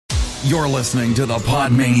You're listening to the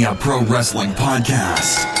Podmania Pro Wrestling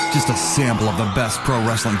Podcast. Just a sample of the best pro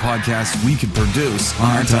wrestling podcasts we could produce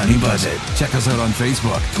on our tiny budget. Check us out on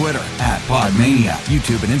Facebook, Twitter, @Podmania,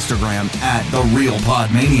 YouTube and Instagram,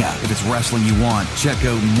 @TheRealPodmania. If it's wrestling you want, check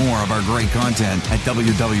out more of our great content at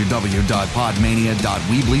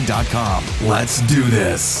www.podmania.weebly.com. Let's do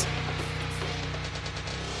this.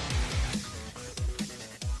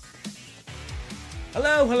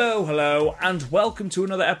 Hello, and welcome to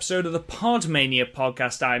another episode of the Podmania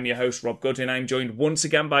Podcast. I'm your host, Rob Goodwin. I'm joined once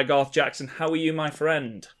again by Garth Jackson. How are you, my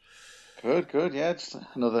friend? Good, yeah. Just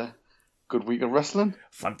another good week of wrestling.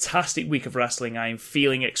 Fantastic week of wrestling. I'm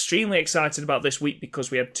feeling extremely excited about this week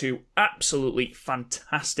because we had two absolutely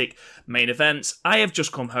fantastic main events. I have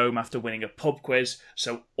just come home after winning a pub quiz,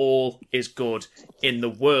 so all is good in the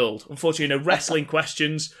world. Unfortunately, no wrestling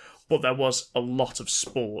questions, but there was a lot of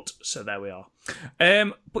sport, so there we are.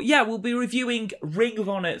 But yeah, we'll be reviewing Ring of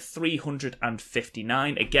Honor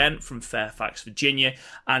 359, again from Fairfax, Virginia,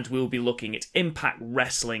 and we'll be looking at Impact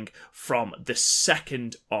Wrestling from the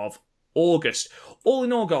 2nd of August. All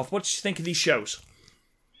in all, Garth, what did you think of these shows?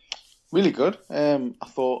 Really good. I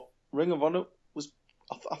thought Ring of Honor was...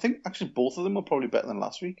 I think actually both of them were probably better than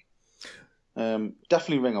last week.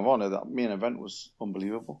 Definitely Ring of Honor, that main event was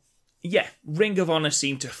unbelievable. Yeah, Ring of Honor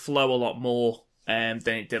seemed to flow a lot more than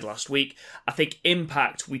it did last week. I think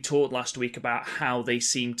Impact, we talked last week about how they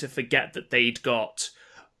seemed to forget that they'd got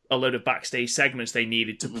a load of backstage segments they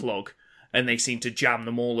needed to plug, and they seemed to jam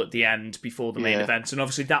them all at the end before the main event. And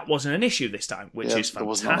obviously that wasn't an issue this time, which is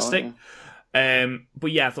fantastic.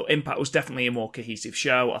 But yeah, I thought Impact was definitely a more cohesive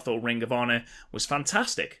show. I thought Ring of Honor was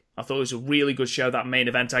fantastic. I thought it was a really good show, that main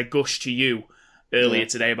event. I gushed to you earlier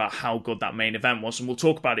today about how good that main event was, and we'll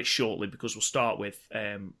talk about it shortly because we'll start with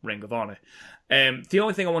Ring of Honor. The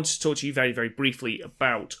only thing I wanted to talk to you very, very briefly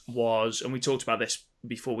about was, and we talked about this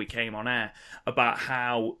before we came on air, about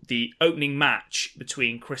how the opening match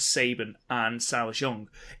between Chris Sabin and Silas Young,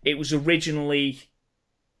 it was originally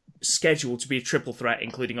scheduled to be a triple threat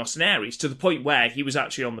including Austin Aries, to the point where he was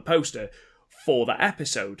actually on the poster for that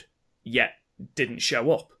episode, yet didn't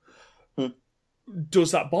show up.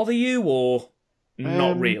 Does that bother you, or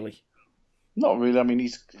not really? Not really. I mean,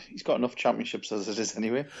 he's got enough championships as it is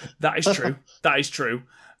anyway. That is true. That is true.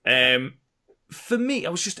 For me,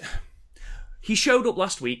 he showed up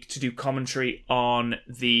last week to do commentary on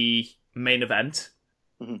the main event,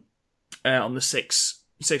 on the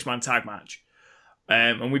six-man tag match.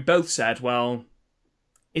 And we both said, well,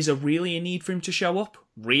 is there really a need for him to show up?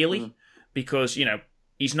 Really? Because,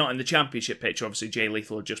 he's not in the championship picture. Obviously, Jay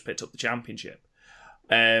Lethal had just picked up the championship.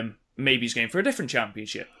 Maybe he's going for a different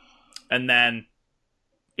championship. And then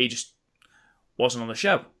he just wasn't on the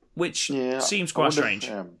show, which seems quite strange.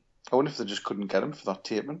 I wonder if they just couldn't get him for that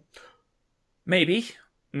taping. Maybe,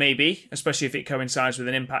 especially if it coincides with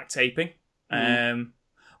an Impact taping.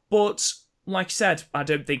 But, like I said, I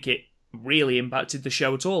don't think it really impacted the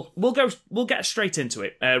show at all. We'll get straight into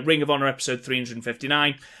it. Ring of Honor episode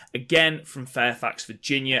 359, again from Fairfax,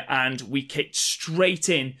 Virginia, and we kicked straight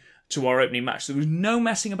in to our opening match. There was no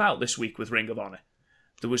messing about this week with Ring of Honor.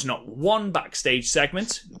 There was not one backstage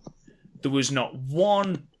segment. There was not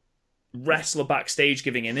one wrestler backstage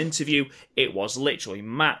giving an interview. It was literally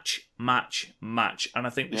match. And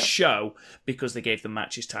I think the show, because they gave the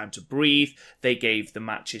matches time to breathe, they gave the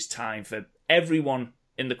matches time for everyone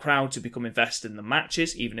in the crowd to become invested in the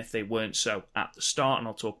matches, even if they weren't so at the start, and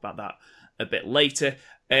I'll talk about that a bit later.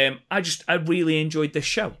 I really enjoyed this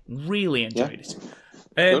show. Really enjoyed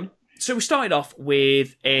it. So we started off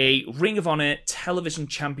with a Ring of Honor Television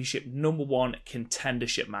Championship #1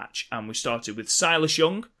 contendership match, and we started with Silas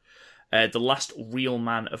Young, the last real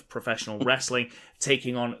man of professional wrestling,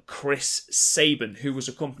 taking on Chris Sabin, who was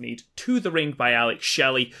accompanied to the ring by Alex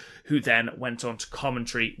Shelley, who then went on to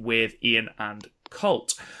commentary with Ian and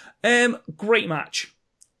Colt. Great match.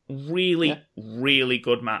 Really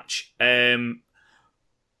good match.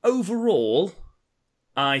 Overall,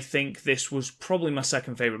 I think this was probably my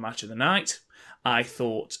second favourite match of the night. I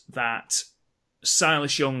thought that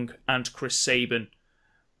Silas Young and Chris Sabin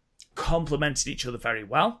complemented each other very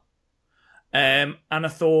well. And I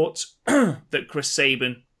thought that Chris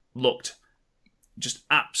Sabin looked just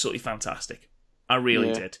absolutely fantastic. I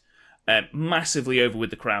really did. Massively over with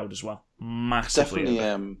the crowd as well. Massively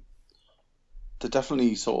over. They're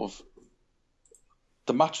definitely sort of...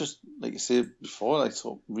 The matches, like you said before, like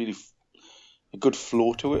sort of really... a good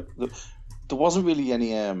flow to it. There wasn't really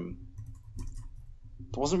any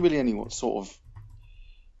sort of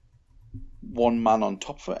one man on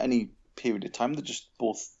top for any period of time. They're just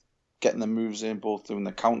both getting the moves in, both doing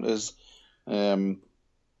the counters.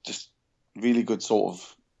 Just really good sort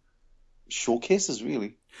of showcases,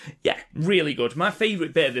 really. Yeah, really good. My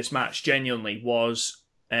favourite bit of this match, genuinely, was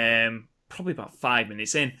probably about 5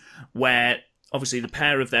 minutes in, where obviously the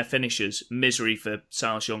pair of their finishers, Misery for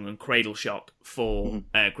Silas Young and Cradle Shock for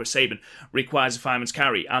Chris Sabin, requires a fireman's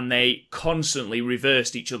carry, and they constantly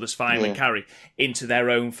reversed each other's fireman carry into their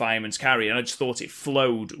own fireman's carry, and I just thought it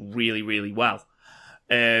flowed really, really well.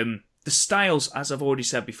 The styles, as I've already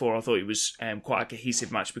said before, I thought it was quite a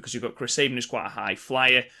cohesive match because you've got Chris Sabin, who's quite a high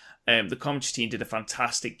flyer. The commentary team did a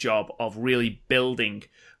fantastic job of really building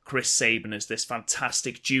Chris Sabin as this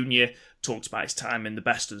fantastic junior. Talked about his time in the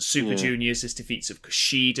Best of the Super Juniors, his defeats of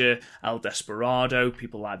Kushida, El Desperado,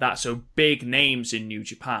 people like that. So big names in New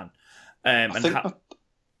Japan. I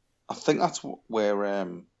think that's where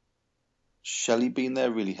Shelley being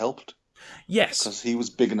there really helped. Yes. Because he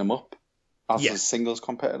was bigging him up as a singles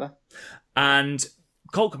competitor. And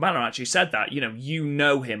Colt Cabana actually said that, you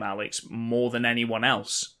know him, Alex, more than anyone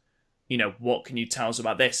else. What can you tell us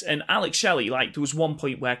about this? And Alex Shelley, there was one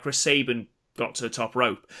point where Chris Sabin got to the top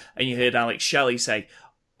rope, and you heard Alex Shelley say,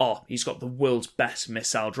 he's got the world's best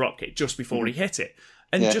missile dropkick just before he hit it.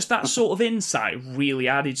 And just that sort of insight really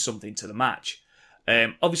added something to the match.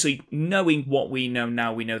 Obviously, knowing what we know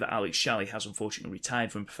now, we know that Alex Shelley has unfortunately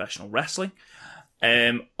retired from professional wrestling.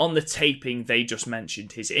 On the taping, they just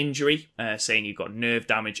mentioned his injury, saying he got nerve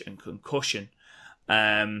damage and concussion.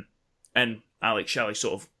 And Alex Shelley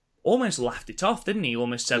sort of almost laughed it off, didn't he? He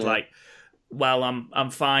almost said, well,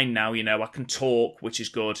 I'm fine now, I can talk, which is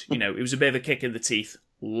good. It was a bit of a kick in the teeth,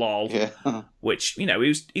 lol. Yeah. Which,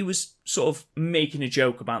 he was sort of making a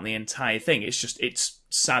joke about the entire thing. It's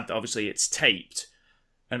sad that obviously it's taped.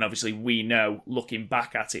 And obviously we know, looking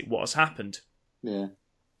back at it, what has happened. Yeah.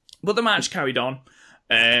 But the match carried on.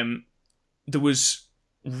 There was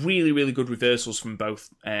really, really good reversals from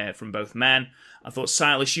both men. I thought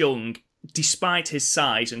Silas Young, despite his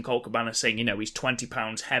size, and Colt Cabana saying, he's 20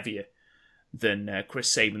 pounds heavier than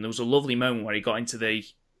Chris Sabin, there was a lovely moment where he got into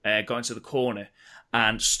the corner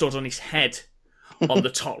and stood on his head on the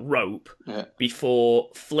top rope before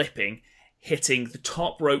flipping, hitting the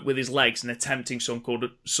top rope with his legs and attempting some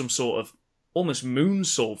sort of almost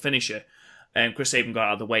moonsault finisher. Chris Sabin got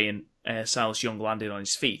out of the way and Silas Young landed on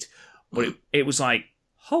his feet. But it was like,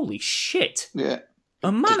 holy shit. Yeah.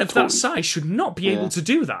 A man of that size should not be able to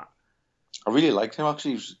do that. I really liked him,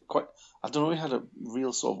 actually. He was I don't know, he had a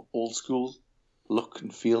real sort of old school look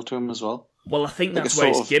and feel to him as well. Well, I think that's where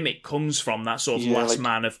his gimmick comes from, that sort of last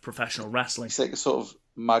man of professional wrestling. He's like a sort of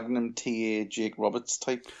Magnum TA Jake Roberts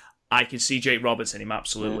type. I can see Jake Roberts in him,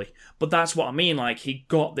 absolutely. Yeah. But that's what I mean, he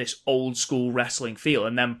got this old school wrestling feel,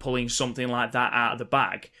 and then pulling something like that out of the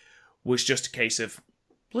bag was just a case of,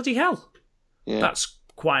 bloody hell. Yeah. That's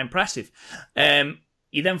quite impressive.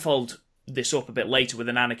 He then followed this up a bit later with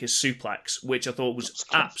an anarchist suplex, which I thought was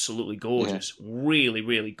absolutely gorgeous. Yeah. Really,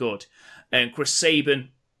 really good. And Chris Sabin,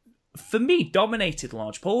 for me, dominated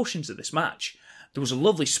large portions of this match. There was a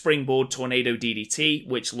lovely springboard tornado DDT,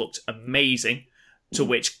 which looked amazing, to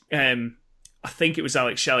which I think it was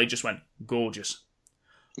Alex Shelley just went, gorgeous.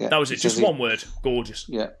 Yeah, that was it, just one word, gorgeous.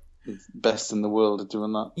 Yeah, best in the world at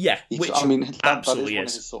doing that. Yeah, which absolutely that is one of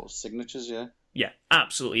his sort of signatures, yeah. Yeah,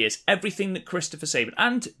 absolutely is. Everything that Christopher Sabin,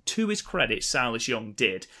 and to his credit, Silas Young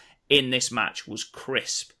did in this match was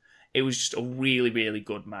crisp. It was just a really, really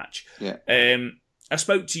good match. Yeah. I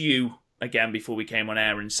spoke to you again before we came on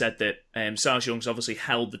air and said that Silas Young's obviously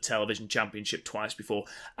held the television championship twice before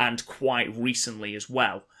and quite recently as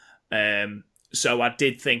well. So I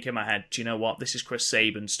did think in my head, do you know what? This is Chris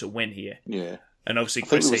Sabin's to win here. Yeah. And obviously, I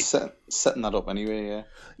think Chris was setting that up anyway, yeah.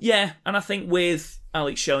 Yeah, and I think with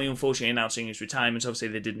Alex Shelley unfortunately announcing his retirement, obviously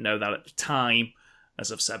they didn't know that at the time,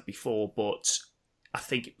 as I've said before, but I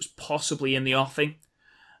think it was possibly in the offing.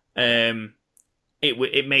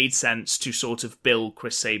 It made sense to sort of build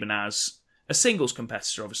Chris Sabin as a singles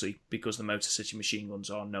competitor, obviously, because the Motor City Machine Guns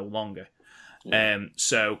are no longer. Yeah.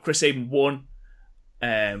 So Chris Sabin won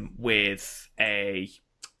with a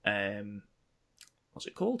what's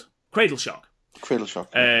it called? Cradle Shock. Cradle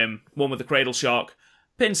Shock. One with the Cradle Shock,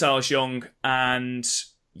 pinned Silas Young, and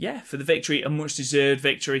for the victory, a much deserved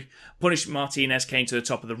victory. Punishment Martinez came to the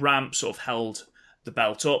top of the ramp, sort of held the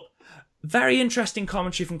belt up. Very interesting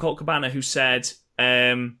commentary from Colt Cabana, who said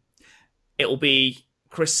it'll be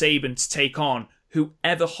Chris Sabin to take on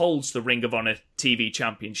whoever holds the Ring of Honor TV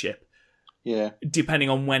Championship. Yeah. Depending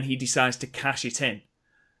on when he decides to cash it in.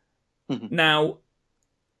 Now,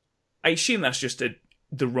 I assume that's just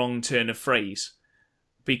the wrong turn of phrase,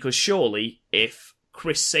 because surely if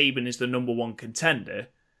Chris Sabin is the number one contender,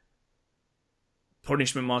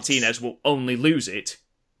 Punishment Martinez will only lose it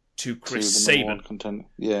to Chris Sabin.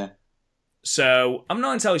 Yeah. So I'm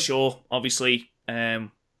not entirely sure. Obviously,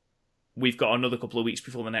 we've got another couple of weeks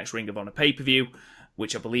before the next Ring of Honor pay-per-view,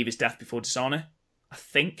 which I believe is Death Before Dishonor, I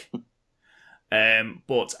think.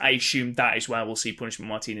 But I assume that is where we'll see Punishment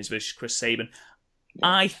Martinez versus Chris Sabin. Yeah.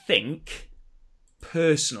 I think,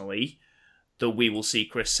 personally, that we will see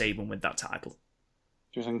Chris Sabin with that title.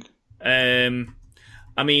 Do you think?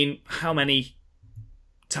 I mean, how many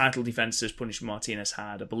title defenses Punishment Martinez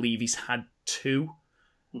had? I believe he's had 2.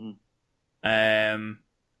 Mm-hmm.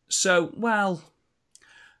 So, well,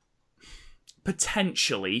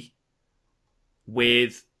 potentially,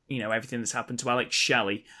 with, everything that's happened to Alex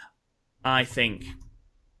Shelley, I think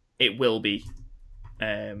it will be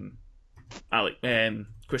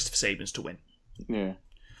Christopher Sabin's to win. Yeah.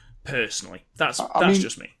 Personally. That's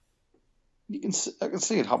just me. I can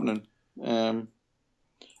see it happening.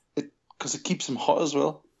 Because it keeps him hot as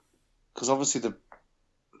well. Because obviously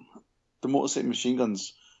the Motor City Machine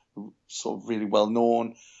Guns are sort of really well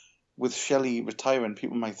known. With Shelley retiring,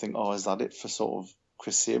 people might think, oh, is that it for sort of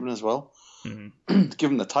Chris Sabin as well? Mm-hmm.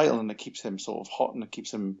 Give him the title and it keeps him sort of hot and it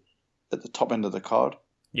keeps him at the top end of the card.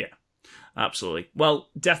 Yeah, absolutely. Well,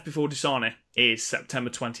 Death Before Dishonor is September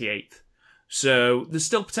 28th. So there's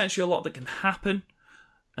still potentially a lot that can happen.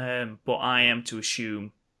 But I am to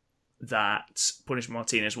assume that Punishment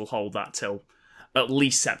Martinez will hold that till at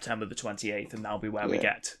least September the 28th, and that'll be where we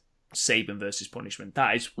get Sabin versus Punishment.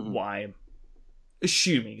 That is what I am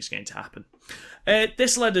assuming is going to happen.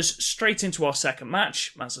 This led us straight into our second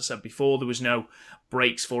match. As I said before, there was no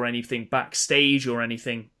breaks for anything backstage or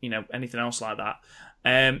anything, anything else like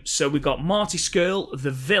that. So we got Marty Scurll, the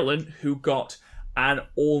villain, who got an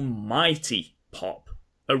almighty pop.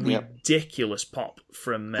 A ridiculous pop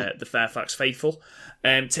from the Fairfax faithful,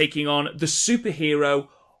 taking on the superhero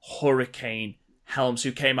Hurricane Helms,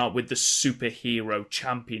 who came out with the Superhero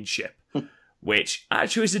Championship, which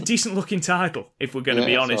actually is a decent-looking title, if we're going to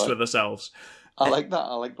be honest with ourselves. I like that.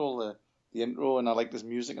 I liked all the intro, and I liked this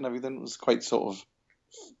music and everything. It was quite sort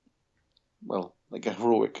of, like a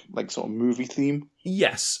heroic, like sort of movie theme.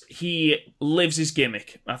 Yes, he lives his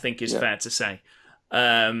gimmick, I think is fair to say.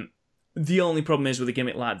 The only problem is with a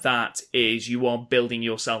gimmick like that is you are building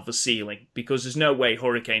yourself a ceiling, because there's no way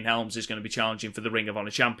Hurricane Helms is going to be challenging for the Ring of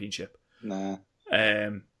Honor Championship. Nah.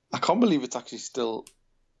 I can't believe it's actually still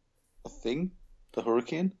a thing, the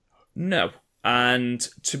Hurricane. No. And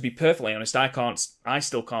to be perfectly honest, I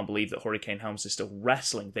still can't believe that Hurricane Helms is still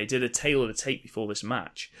wrestling. They did a tale of the tape before this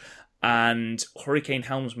match, and Hurricane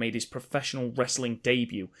Helms made his professional wrestling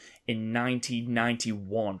debut in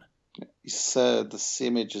 1991. He's the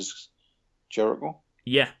same age as Jericho.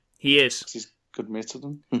 Yeah, he is. He's good mates with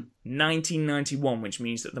him. 1991, which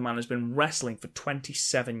means that the man has been wrestling for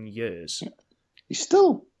 27 years. Yeah. He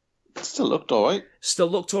still looked all right. Still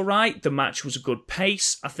looked all right. The match was a good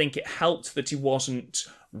pace. I think it helped that he wasn't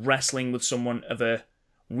wrestling with someone of a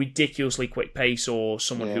ridiculously quick pace or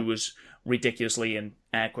someone who was ridiculously, in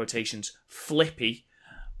air quotations, flippy.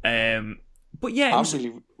 But yeah, I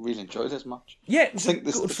really enjoyed this match. Yeah, I think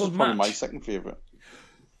this is probably my second favourite.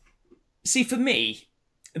 See, for me,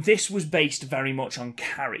 this was based very much on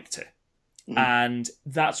character. And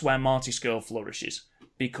that's where Marty Scurll flourishes,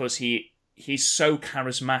 because he's so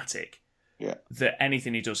charismatic that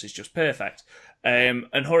anything he does is just perfect. And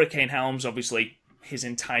Hurricane Helms, obviously, his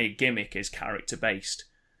entire gimmick is character-based.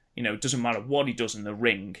 It doesn't matter what he does in the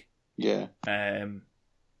ring. Yeah.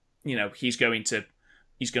 He's going to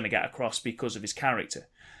get across because of his character.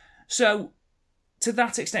 So, to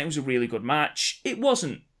that extent, it was a really good match. It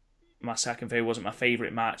wasn't my second favourite, wasn't my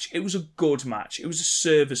favourite match. It was a good match. It was a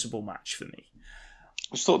serviceable match for me.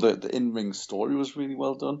 I just thought the in-ring story was really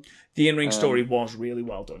well done. The in-ring story was really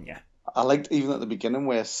well done, yeah. I liked even at the beginning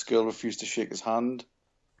where Scurll refused to shake his hand.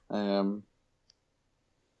 That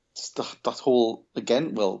whole,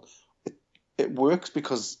 again, it works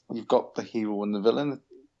because you've got the hero and the villain.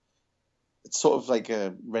 It's sort of like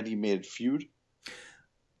a ready-made feud.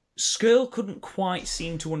 Scurll couldn't quite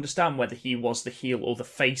seem to understand whether he was the heel or the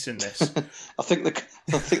face in this. I think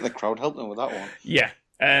the crowd helped him with that one. Yeah,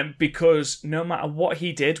 because no matter what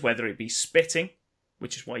he did, whether it be spitting,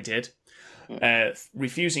 which is what he did,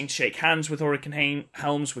 refusing to shake hands with Hurricane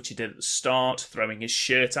Helms, which he did at the start, throwing his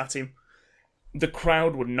shirt at him, the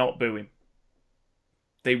crowd would not boo him.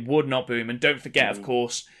 They would not boo him. And don't forget, of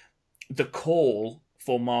course, the call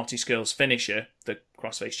for Marty Scurll's finisher, the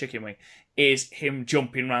crossface chicken wing, is him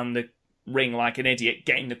jumping around the ring like an idiot,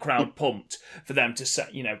 getting the crowd pumped for them to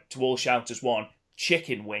to all shout as one,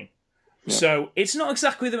 chicken wing. Yeah. So it's not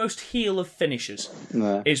exactly the most heel of finishers,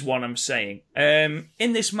 is what I'm saying.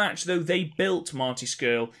 In this match, though, they built Marty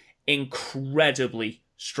Scurll incredibly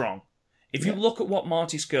strong. If you look at what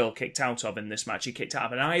Marty Scurll kicked out of in this match, he kicked out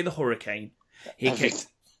of an Eye of the Hurricane. He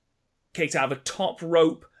kicked out of a top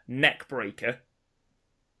rope neck breaker.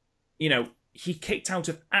 You know, he kicked out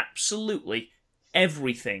of absolutely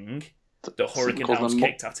everything that Hurricane Helms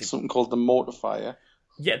kicked at him. Something called the Mortifier.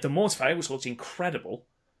 Yeah, the Mortifier was looked incredible.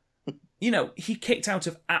 You know, he kicked out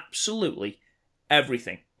of absolutely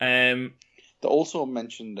everything. They also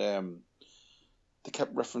mentioned, they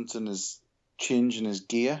kept referencing his change in his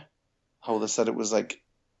gear. How they said it was like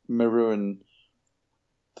mirroring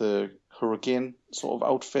the Hurricane sort of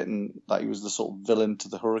outfit, and that he was the sort of villain to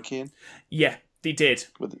the Hurricane. Yeah, they did.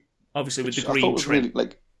 Obviously with the green trim. Really,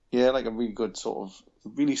 like a really good sort of,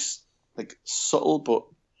 really like subtle but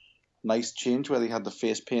nice change where they had the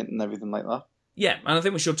face paint and everything like that. Yeah, and I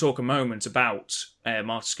think we should talk a moment about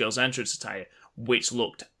Marty Scurll's entrance attire, which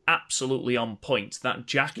looked absolutely on point. That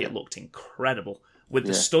jacket looked incredible with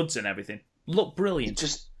the studs and everything. Looked brilliant. It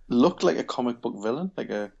just looked like a comic book villain, like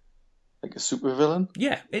a super villain.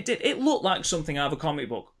 Yeah, it did. It looked like something out of a comic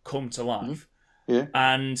book come to life. Yeah.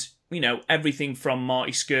 And, you know, everything from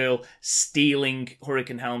Marty Scurll stealing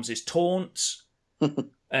Hurricane Helms' taunts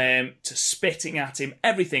to spitting at him,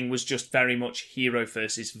 everything was just very much hero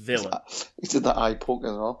versus villain. He did that eye poke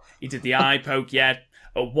as well. He did the eye poke, yeah.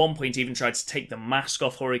 At one point, he even tried to take the mask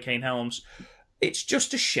off Hurricane Helms. It's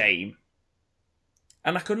just a shame.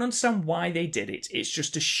 And I can understand why they did it. It's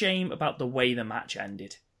just a shame about the way the match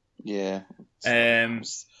ended. Yeah.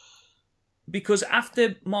 Because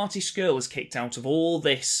after Marty Scurll is kicked out of all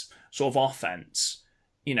this sort of offense,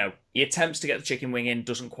 you know, he attempts to get the chicken wing in,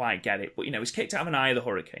 doesn't quite get it. But, you know, he's kicked out of an Eye of the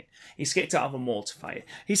Hurricane. He's kicked out of a Mortifier.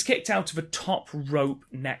 He's kicked out of a top rope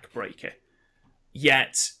neck breaker.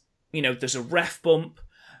 Yet, you know, there's a ref bump.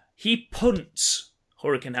 He punts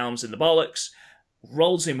Hurricane Helms in the bollocks,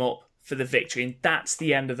 rolls him up for the victory, and that's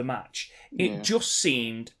the end of the match. It just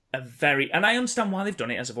seemed and I understand why they've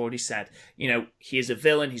done it, as I've already said. You know, he is a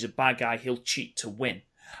villain, he's a bad guy, he'll cheat to win.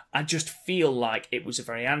 I just feel like it was a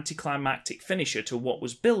very anticlimactic finisher to what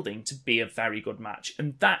was building to be a very good match.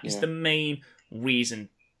 And that is the main reason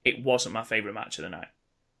it wasn't my favourite match of the night.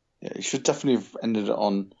 Yeah, he should definitely have ended it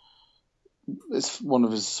on, it's one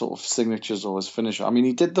of his sort of signatures or his finisher. I mean,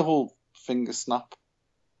 he did the whole finger snap.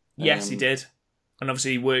 Yes, he did. And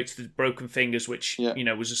obviously he worked the broken fingers, which, you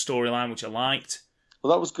know, was a storyline which I liked.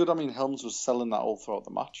 Well, that was good. I mean, Helms was selling that all throughout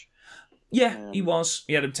the match. Yeah, he was.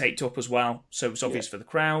 He had him taped up as well, so it was obvious for the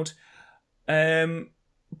crowd.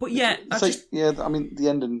 But yeah, I mean, the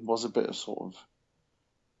ending was a bit of sort of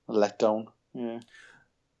a letdown. Yeah,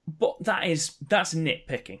 but that's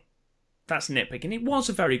nitpicking. That's nitpicking. It was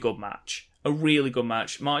a very good match, a really good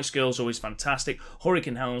match. Marty Scurll's always fantastic.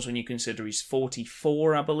 Hurricane Helms, when you consider he's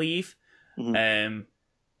 44, I believe, you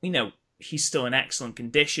know, he's still in excellent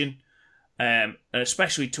condition.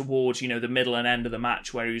 Especially towards, you know, the middle and end of the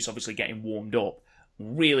match where he was obviously getting warmed up.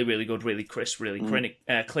 Really, really good, really crisp, really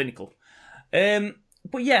clinical.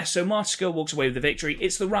 But yeah, so Marty Scurll walks away with the victory.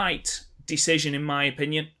 It's the right decision, in my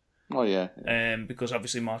opinion. Oh, yeah. Because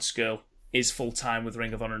obviously Marty Scurll is full-time with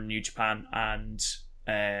Ring of Honor and New Japan, and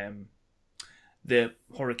the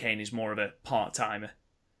Hurricane is more of a part-timer.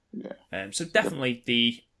 Yeah. So definitely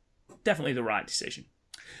the right decision.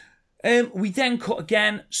 We then cut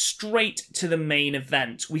again straight to the main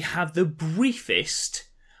event. We have the briefest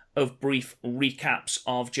of brief recaps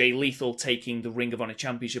of Jay Lethal taking the Ring of Honor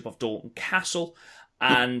Championship of Dalton Castle,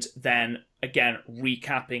 and then again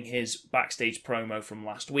recapping his backstage promo from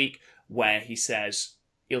last week where he says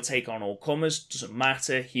he'll take on all comers, doesn't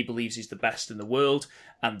matter, he believes he's the best in the world,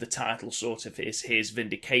 and the title sort of is his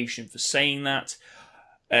vindication for saying that.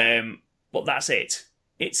 But that's it.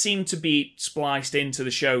 It seemed to be spliced into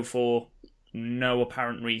the show for no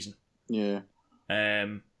apparent reason. Yeah.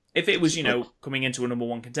 If it was, you know, coming into a number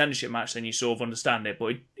one contendership match, then you sort of understand it,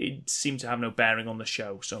 but it seemed to have no bearing on the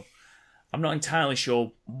show, so I'm not entirely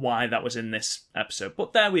sure why that was in this episode,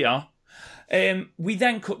 but there we are. We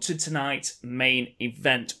then cut to tonight's main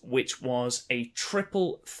event, which was a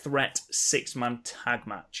triple threat 6-man tag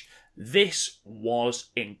match. This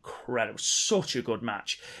was incredible. Such a good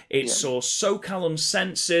match. It saw SoCal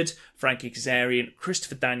Uncensored, Frankie Kazarian,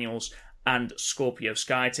 Christopher Daniels, and Scorpio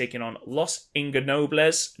Sky taking on Los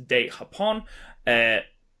Ingobernables de Japón,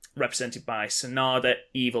 represented by Sanada,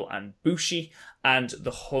 Evil, and Bushi, and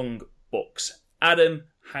the Hung Bucks. Adam,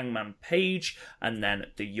 Hangman Page, and then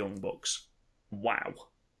the Young Bucks. Wow.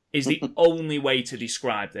 Is the only way to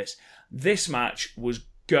describe this. This match was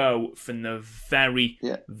go from the very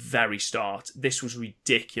start. This was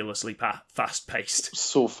ridiculously fast-paced.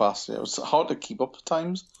 So fast, yeah. It was hard to keep up at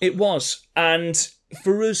times. It was, and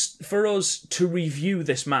for us to review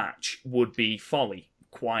this match would be folly,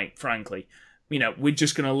 quite frankly. You know, we're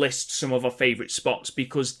just going to list some of our favourite spots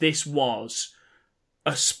because this was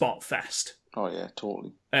a spot fest. Oh, yeah,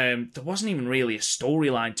 totally. There wasn't even really a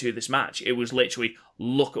storyline to this match. It was literally,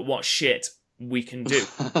 look at what shit we can do.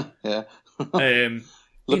 Yeah.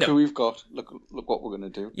 Look who we've got. Look what we're going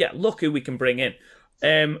to do. Yeah, look who we can bring in.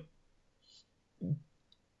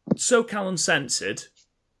 SoCal Uncensored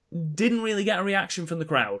didn't really get a reaction from the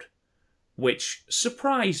crowd, which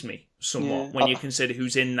surprised me somewhat when you consider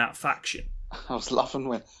who's in that faction. I was laughing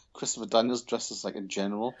when Christopher Daniels dressed as like a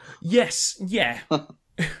general. Yes, yeah.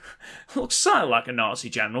 Looks sort of like a Nazi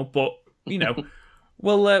general, but, you know,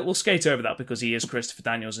 we'll skate over that because he is Christopher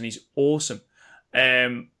Daniels and he's awesome.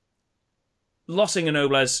 Los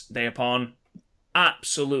Ingonobles de Japón,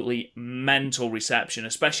 absolutely mental reception,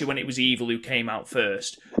 especially when it was Evil who came out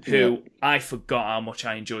first, who I forgot how much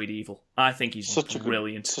I enjoyed Evil. I think he's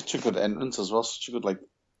brilliant. Such a good entrance as well, such a good, like,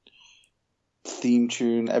 theme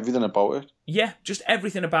tune, everything about it. Yeah, just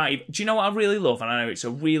everything about it. Do you know what I really love? And I know it's a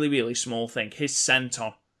really, really small thing. His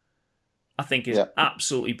senton, I think, is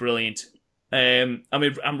absolutely brilliant. I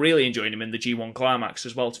mean, I'm really enjoying him in the G1 Climax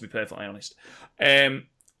as well, to be perfectly honest.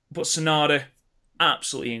 But Sanada,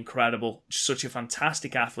 absolutely incredible. Such a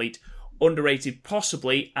fantastic athlete. Underrated,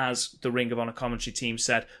 possibly, as the Ring of Honor commentary team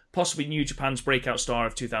said, possibly New Japan's breakout star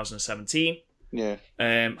of 2017. Yeah.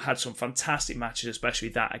 Had some fantastic matches, especially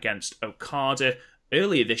that against Okada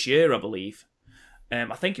earlier this year, I believe.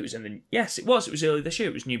 I think it was it was earlier this year.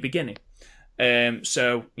 It was New Beginning.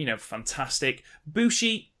 So, you know, fantastic.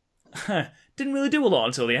 Bushi didn't really do a lot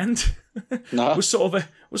until the end. No. was sort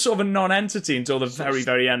of a non-entity until the very,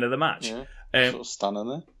 very end of the match. Yeah. Sort of standing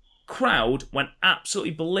there. Crowd went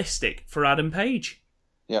absolutely ballistic for Adam Page.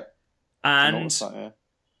 Yep. And that,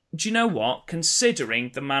 do you know what?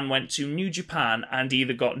 Considering the man went to New Japan and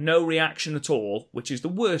either got no reaction at all, which is the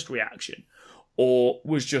worst reaction, or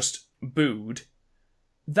was just booed,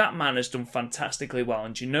 that man has done fantastically well.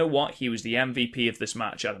 And do you know what? He was the MVP of this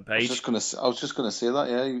match, Adam Page. I was just gonna say that.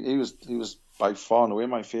 Yeah, he was by far and away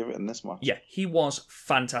my favourite in this match. Yeah, he was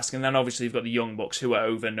fantastic. And then obviously you've got the Young Bucks who are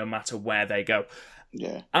over no matter where they go.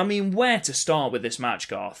 Yeah. I mean, where to start with this match,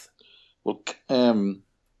 Garth? Well,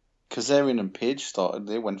 Kazarian and Page started.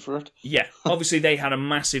 They went for it. Yeah, obviously they had a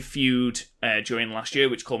massive feud during last year,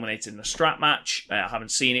 which culminated in a strap match. I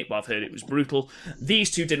haven't seen it, but I've heard it was brutal.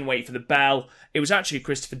 These two didn't wait for the bell. It was actually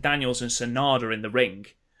Christopher Daniels and Sanada in the ring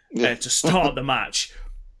to start the match.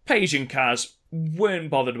 Page and Kaz weren't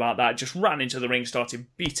bothered about that, just ran into the ring, started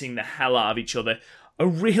beating the hell out of each other. A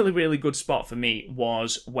really, really good spot for me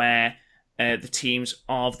was where the teams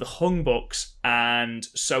of the Hung Bucks and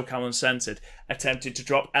SoCal Uncensored attempted to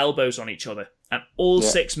drop elbows on each other. And all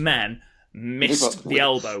 6 men missed the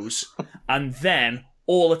elbows and then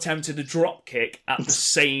all attempted a drop kick at the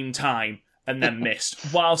same time and then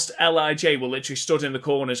missed. Whilst LIJ were literally stood in the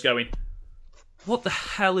corners going, what the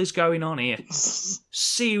hell is going on here?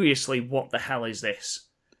 Seriously, what the hell is this?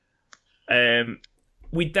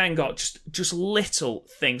 We then got just little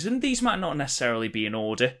things, and these might not necessarily be in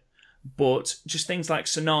order, but just things like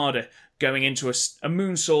Sanada going into a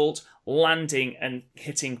moonsault, landing and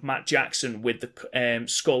hitting Matt Jackson with the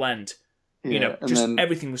skull end. Yeah, you know, just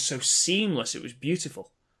everything was so seamless. It was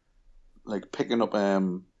beautiful. Like picking up,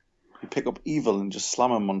 you pick up Evil and just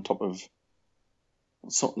slam him on top of.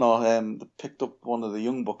 They picked up one of the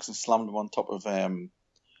Young Bucks and slammed him on top of. Hangman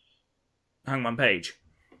Page.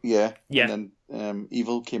 Yeah. Yeah. And then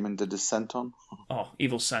Evil came and did his senton. Oh,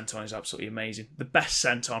 Evil's senton is absolutely amazing. The best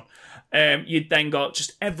senton. You'd then got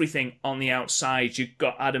just everything on the outside. You've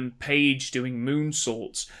got Adam Page doing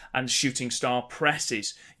moonsaults and shooting star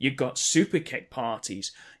presses. You've got super kick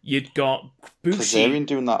parties. You'd got Bushi. Kazarian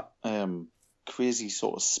doing that crazy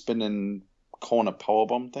sort of spinning corner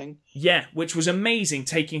powerbomb thing. Yeah, which was amazing,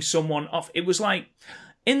 taking someone off. It was like,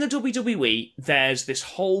 in the WWE, there's this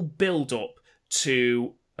whole build-up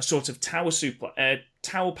to a sort of tower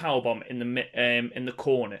powerbomb in the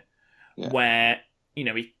corner, where, you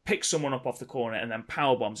know, he picks someone up off the corner and then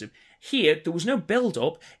powerbombs him. Here, there was no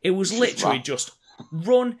build-up. It was literally just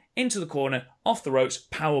run into the corner, off the ropes,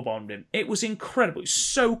 powerbombed him. It was incredible. It was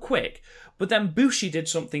so quick. But then Bushi did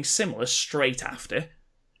something similar straight after.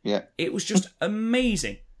 Yeah. It was just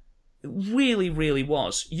amazing. It really, really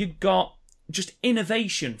was. You got just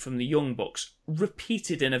innovation from the Young Bucks.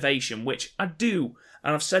 Repeated innovation, which I do,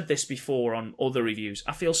 and I've said this before on other reviews,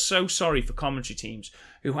 I feel so sorry for commentary teams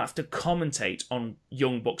who have to commentate on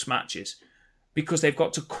Young Bucks matches because they've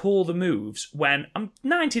got to call the moves when I'm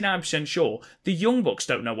 99% sure the Young Bucks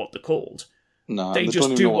don't know what they're called. No, they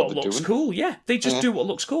just do what looks cool. Yeah, they just do what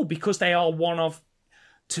looks cool because they are one of,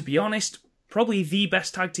 to be honest, probably the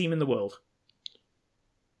best tag team in the world.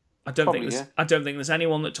 I don't Probably, think there's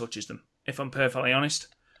anyone that touches them, if I'm perfectly honest.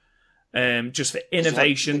 Just for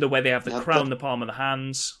innovation, the way they have the crown in the palm of the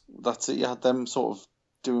hands. That's it. You had them sort of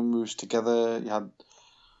doing moves together. You had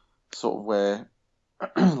sort of where,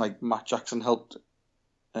 like, Matt Jackson helped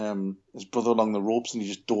his brother along the ropes, and he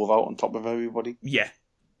just dove out on top of everybody. Yeah.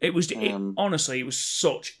 It was honestly, it was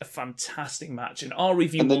such a fantastic match, and our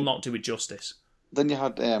review will not do it justice. Then you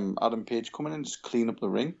had Adam Page come in and just clean up the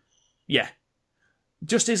ring. Yeah.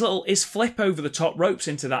 Just his flip over the top ropes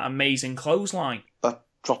into that amazing clothesline. That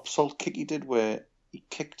drop salt kick he did where he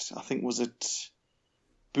kicked, I think, was it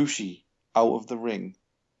Bushi out of the ring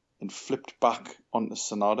and flipped back onto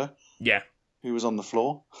Sonata. Yeah. Who was on the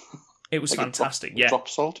floor. It was like fantastic, drop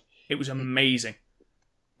salt. It was amazing.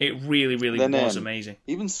 It really, really was amazing.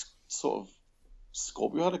 Even sort of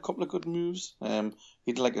Scorpio had a couple of good moves. He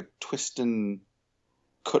did like a twist and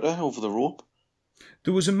cutter over the rope.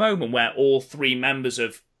 There was a moment where all three members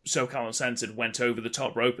of SoCal Uncensored went over the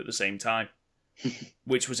top rope at the same time,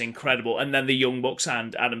 which was incredible. And then the Young Bucks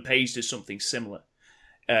and Adam Page did something similar.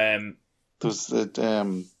 There was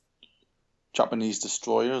the Japanese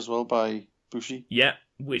Destroyer as well by Bushi. Yeah,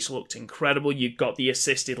 which looked incredible. You got the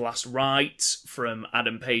assisted last rites from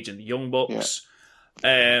Adam Page and the Young Bucks,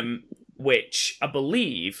 which I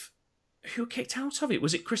believe, who kicked out of it?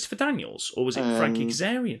 Was it Christopher Daniels or was it Frankie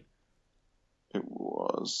Kazarian? It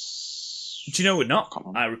was... Do you know what?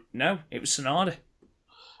 No, it was Sonata.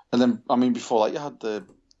 And then, I mean, before that, you had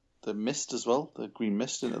the mist as well, the green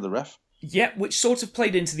mist into the ref. Yeah, which sort of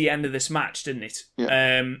played into the end of this match, didn't it?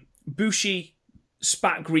 Yeah. Bushi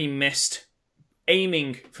spat green mist,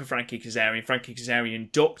 aiming for Frankie Kazarian. Frankie Kazarian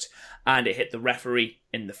ducked, and it hit the referee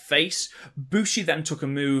in the face. Bushi then took a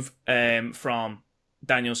move from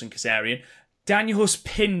Daniels and Kazarian. Daniels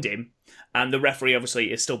pinned him, and the referee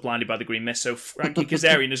obviously is still blinded by the green mist, so Frankie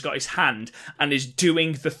Kazarian has got his hand and is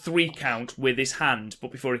doing the 3 count with his hand,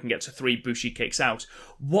 but before he can get to 3, Bushi kicks out.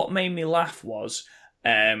 What made me laugh was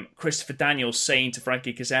Christopher Daniels saying to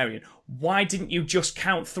Frankie Kazarian, "Why didn't you just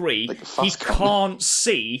count 3? He can't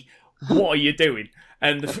see. What are you doing?"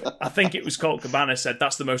 And I think it was Colt Cabana said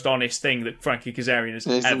that's the most honest thing that Frankie Kazarian has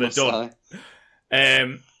ever done.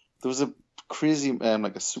 There was a crazy,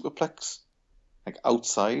 like a superplex, like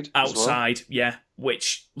outside. Outside, as well. Yeah,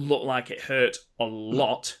 which looked like it hurt a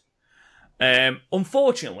lot.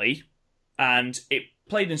 Unfortunately, and it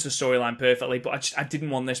played into the storyline perfectly, but I didn't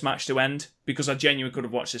want this match to end because I genuinely could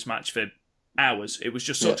have watched this match for hours. It was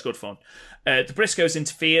just such good fun. The Briscoes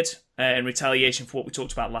interfered in retaliation for what we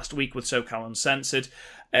talked about last week with SoCal Uncensored.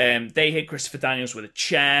 They hit Christopher Daniels with a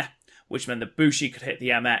chair, which meant that Bushi could hit the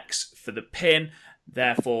MX for the pin.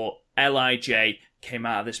 Therefore, LIJ came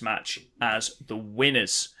out of this match as the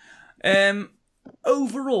winners.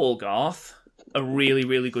 Overall, Garth, a really,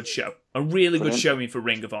 really good show. A really good showing for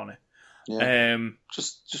Ring of Honor. Yeah.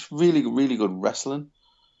 Just really, really good wrestling.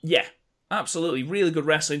 Yeah, absolutely. Really good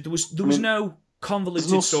wrestling. There was no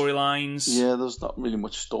convoluted storylines. Yeah, there's not really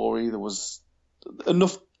much story. There was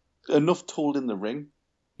enough told in the ring.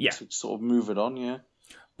 Yeah. To sort of move it on, yeah.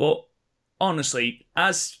 But honestly,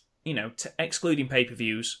 as you know, excluding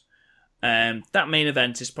pay-per-views, that main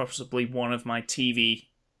event is possibly one of my TV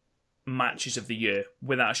matches of the year,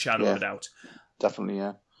 without a shadow of a doubt. Definitely,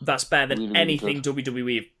 yeah. That's better than really, anything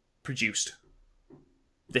WWE have produced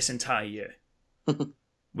this entire year.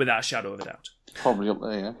 Without a shadow of a doubt. Probably up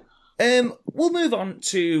there, yeah. We'll move on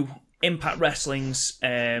to Impact Wrestling's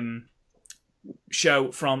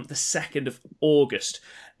show from the 2nd of August.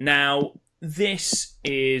 Now, this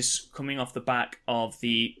is coming off the back of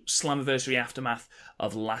the Slammiversary aftermath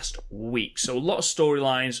of last week. So a lot of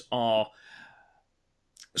storylines are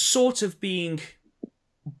sort of being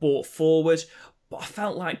brought forward, but I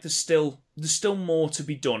felt like there's still more to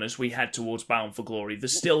be done as we head towards Bound for Glory.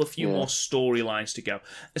 There's still a few more storylines to go,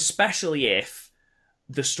 especially if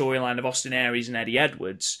the storyline of Austin Aries and Eddie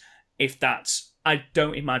Edwards, I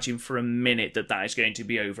don't imagine for a minute that is going to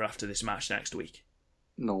be over after this match next week.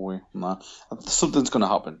 No way, no. Something's going to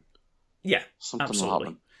happen. Yeah, Something absolutely. will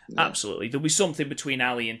happen. Yeah. Absolutely. There'll be something between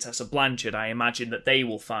Ali and Tessa Blanchard. I imagine that they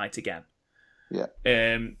will fight again. Yeah.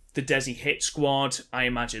 The Desi Hit Squad, I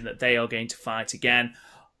imagine that they are going to fight again.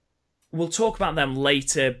 We'll talk about them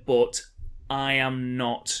later, but I am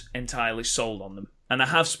not entirely sold on them. And I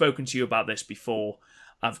have spoken to you about this before.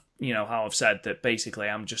 How I've said that basically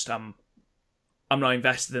I'm not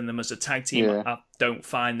invested in them as a tag team. Yeah. I don't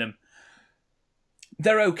find them.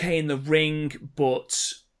 They're okay in the ring,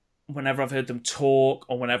 but whenever I've heard them talk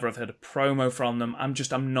or whenever I've heard a promo from them, I'm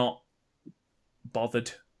not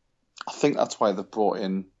bothered. I think that's why they've brought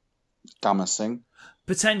in Gamma Singh.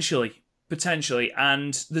 Potentially.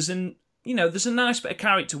 And there's there's a nice bit of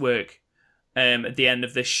character work at the end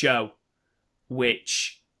of this show,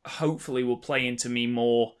 which hopefully will play into me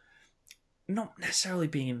more, not necessarily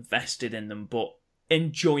being invested in them, but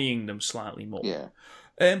enjoying them slightly more. Yeah.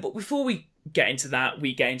 But before we get into that,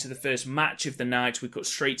 we get into the first match of the night. We cut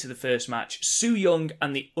straight to the first match. Su Yung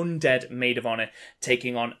and the Undead Maid of Honor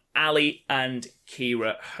taking on Ali and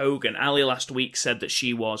Kiera Hogan. Ali last week said that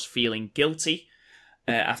she was feeling guilty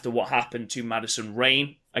after what happened to Madison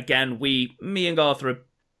Rayne. Again, me and Garth are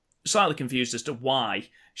slightly confused as to why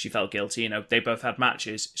she felt guilty. They both had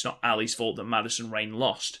matches. It's not Ali's fault that Madison Rayne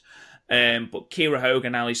lost. But Kiera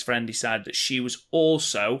Hogan, Ali's friend, decided that she was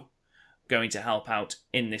also going to help out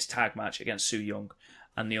in this tag match against Su Yung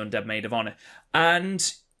and the Undead Maid of Honor.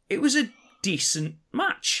 And it was a decent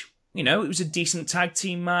match. It was a decent tag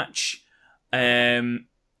team match. It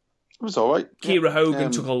was all right. Kiera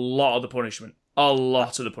Hogan took a lot of the punishment. A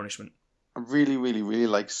lot of the punishment. I really, really, really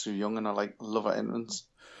like Su Yung, and I love her entrance.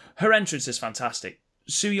 Her entrance is fantastic.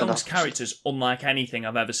 Su Young's character's unlike anything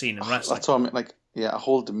I've ever seen in wrestling. That's what I mean. Her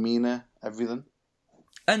whole demeanour, everything.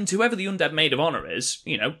 And whoever the Undead Maid of Honor is,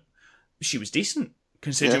 she was decent,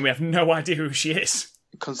 considering we have no idea who she is.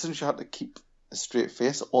 Considering she had to keep a straight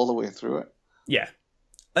face all the way through it. Yeah.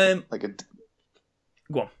 Go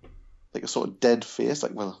on. Like a sort of dead face, a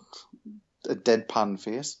deadpan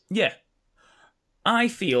face. Yeah. I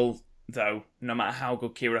feel, though, no matter how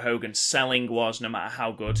good Kiera Hogan's selling was, no matter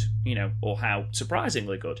how good, or how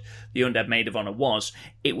surprisingly good the Undead Maid of Honor was,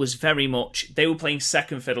 it was very much, they were playing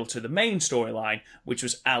second fiddle to the main storyline, which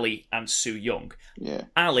was Ali and Su Yung. Yeah.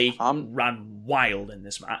 Ali ran wild in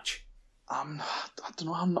this match. I don't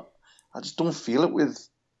know, I just don't feel it with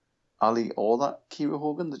Ali or that Kiera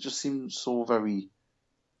Hogan. They just seem so very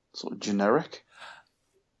sort of generic.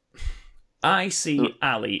 I see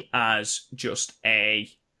Ali as just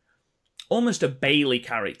almost a Bailey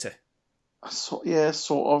character. Sort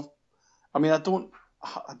of. I mean, I don't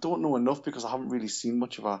know enough because I haven't really seen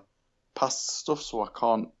much of her past stuff, so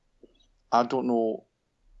I don't know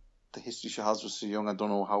the history she has with Su Yung. I don't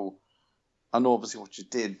know how. I know obviously what she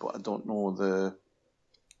did, but I don't know the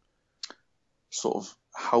sort of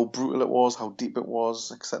how brutal it was, how deep it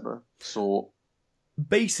was, etc. So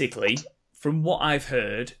basically, from what I've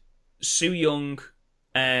heard, Su Yung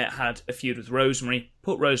had a feud with Rosemary,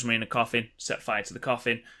 put Rosemary in a coffin, set fire to the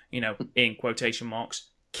coffin, in quotation marks,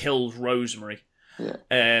 killed Rosemary. Yeah.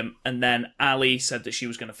 And then Ali said that she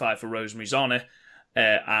was going to fight for Rosemary's honour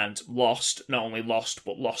and lost, not only lost,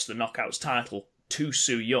 but lost the Knockouts title to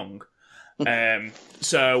Su Yung.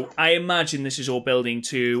 So I imagine this is all building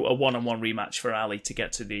to a one-on-one rematch for Ali to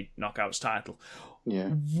get to the Knockouts title. Yeah.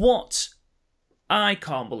 What I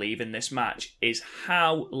can't believe in this match is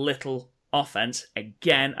how little offense,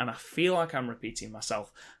 again, and I feel like I'm repeating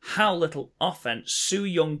myself, how little offense Su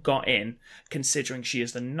Yung got in, considering she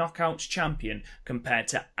is the Knockouts champion compared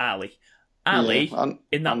to Ali. Ali,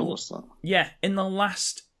 in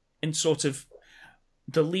sort of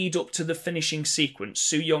the lead up to the finishing sequence,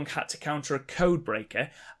 Su Yung had to counter a code breaker.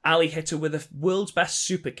 Ali hit her with a world's best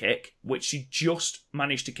super kick, which she just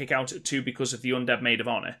managed to kick out at 2 because of the Undead Maid of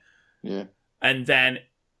Honor. Yeah. And then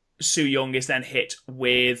Su Yung is then hit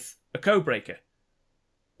with a code breaker,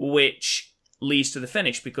 which leads to the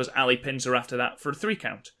finish because Ali pins her after that for a 3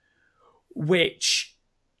 count, which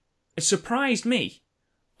surprised me.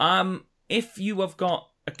 If you have got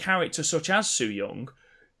a character such as Su Yung,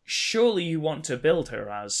 surely you want to build her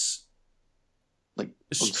as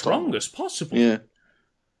strong as possible. Yeah.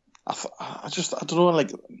 I don't know,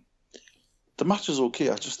 the match was okay.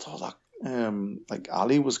 I just thought that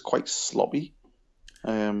Ali was quite sloppy.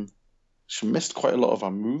 She missed quite a lot of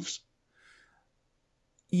her moves.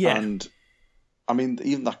 Yeah. And I mean,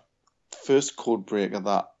 even that first code breaker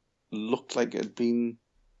that looked like it had been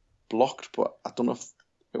blocked, but I don't know if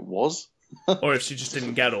it was. Or if she just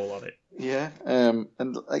didn't get all of it. Yeah.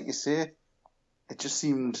 And like you say, it just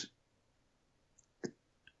seemed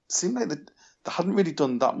like they hadn't really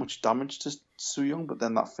done that much damage to Su Yung, but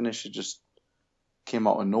then that finisher just came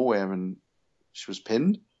out of nowhere and she was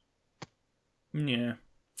pinned. Yeah.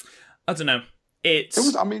 I don't know. It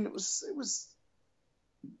was.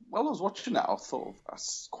 While I was watching it, I thought I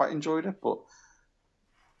quite enjoyed it, but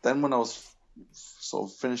then when I was sort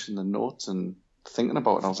of finishing the notes and thinking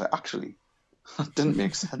about it, I was like, actually, that didn't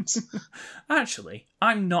make sense. Actually,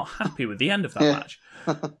 I'm not happy with the end of that match.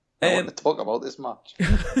 I want to talk about this match.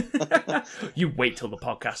 You wait till the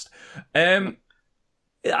podcast.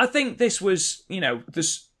 I think this was,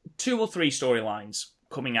 there's 2 or 3 storylines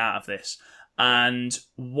coming out of this, and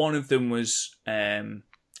one of them was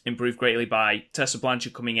improved greatly by Tessa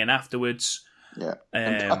Blanchard coming in afterwards. Yeah,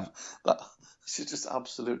 she just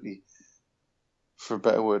absolutely for a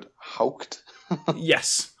better word, howked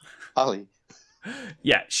Yes. Ali.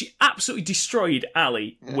 Yeah, she absolutely destroyed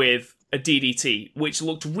Ali with a DDT, which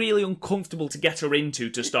looked really uncomfortable to get her into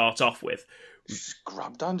to start off with. She just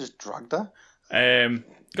grabbed her and just dragged her.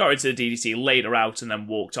 Got her into the DDT, laid her out, and then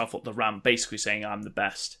walked off up the ramp, basically saying, I'm the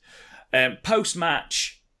best.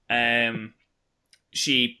 Post-match,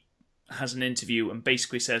 she has an interview and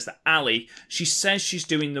basically says that Ali, she says she's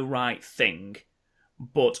doing the right thing,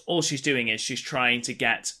 but all she's doing is she's trying to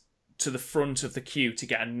get to the front of the queue to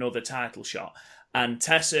get another title shot. And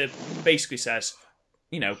Tessa basically says,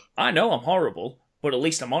 I know I'm horrible, but at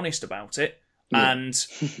least I'm honest about it. Yeah. And,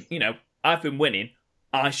 I've been winning.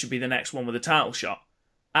 I should be the next one with a title shot.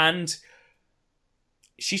 And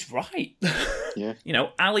she's right. Yeah.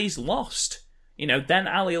 Ali's lost. Then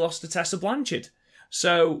Ali lost to Tessa Blanchard.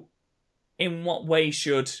 So, in what way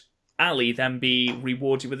should Ali then be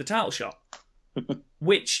rewarded with a title shot?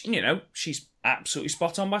 Which, she's absolutely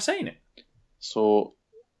spot on by saying it. So,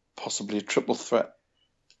 possibly a triple threat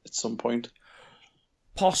at some point?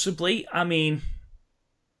 Possibly. I mean,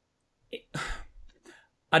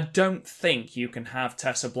 I don't think you can have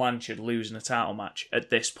Tessa Blanchard losing a title match at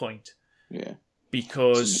this point. Yeah.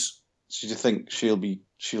 Because... So do you think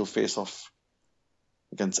she'll face off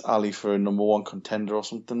against Ali for a number one contender or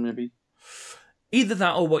something, maybe? Either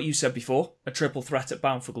that or what you said before, a triple threat at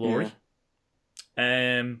Bound for Glory.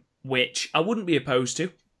 Yeah. Which I wouldn't be opposed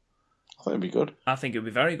to. I think it'd be good. I think it'd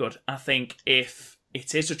be very good. I think if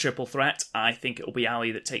it is a triple threat, I think it'll be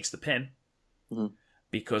Ali that takes the pin. Mm-hmm.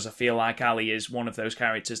 Because I feel like Ali is one of those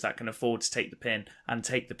characters that can afford to take the pin and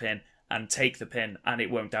take the pin and take the pin, and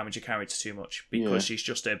it won't damage your character too much because she's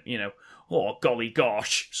just a, oh, golly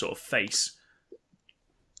gosh sort of face.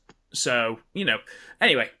 So,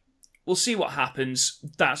 anyway, we'll see what happens.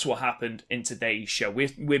 That's what happened in today's show.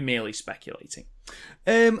 We're merely speculating.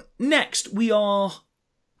 Next, we are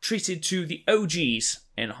treated to the OGs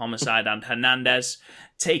in Homicide and Hernandez,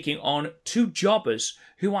 taking on two jobbers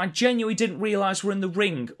who I genuinely didn't realise were in the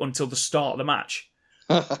ring until the start of the match.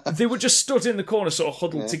 They were just stood in the corner, sort of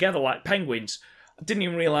huddled together like penguins. I didn't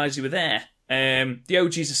even realise they were there. The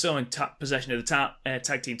OGs are still in possession of the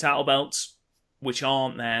tag team title belts, which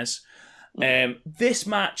aren't theirs. This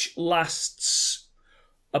match lasts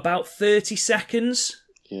about 30 seconds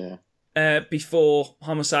before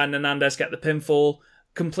Homicide and Hernandez get the pinfall.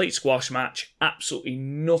 Complete squash match. Absolutely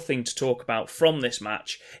nothing to talk about from this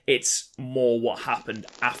match. It's more what happened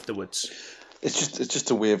afterwards. It's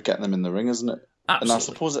just a way of getting them in the ring, isn't it? Absolutely. And I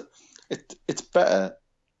suppose it's better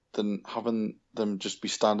than having them just be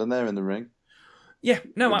standing there in the ring. Yeah,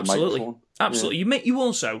 no, absolutely. Absolutely. Yeah. You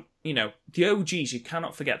also, the OGs, you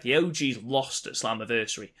cannot forget, the OGs lost at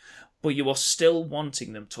Slammiversary, but you are still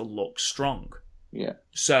wanting them to look strong. Yeah.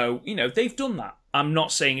 So, they've done that. I'm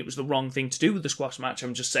not saying it was the wrong thing to do with the squash match.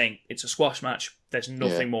 I'm just saying it's a squash match. There's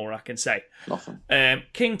nothing more I can say. Nothing.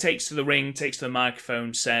 King takes to the ring, takes to the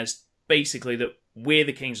microphone, says basically that we're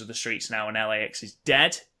the kings of the streets now and LAX is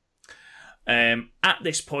dead. At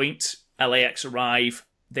this point, LAX arrive.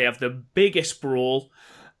 They have the biggest brawl.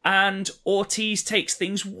 And Ortiz takes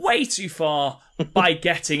things way too far by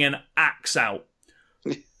getting an axe out.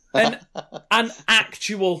 An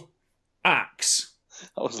actual axe.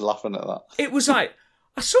 I was laughing at that. It was like,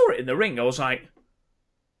 I saw it in the ring. I was like,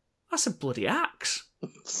 that's a bloody axe.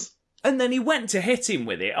 And then he went to hit him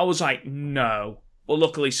with it. I was like, no. Well,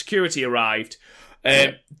 luckily, security arrived.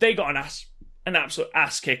 They got an absolute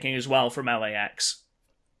ass kicking as well from LAX.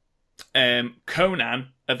 Conan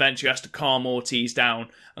eventually has to calm Ortiz down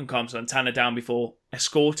and calm Santana down before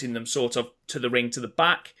escorting them sort of to the ring to the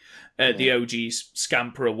back. The OGs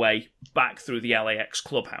scamper away back through the LAX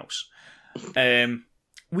clubhouse.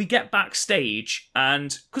 We get backstage,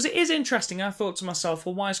 and because it is interesting, I thought to myself,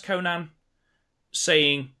 well, why is Conan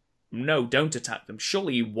saying, no, don't attack them?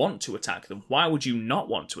 Surely you want to attack them. Why would you not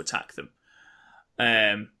want to attack them?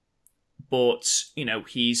 But,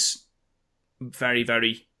 he's very,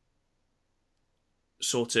 very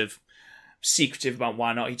sort of secretive about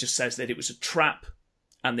why not. He just says that it was a trap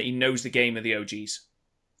and that he knows the game of the OGs.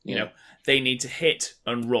 You know, they need to hit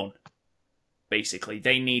and run. Basically,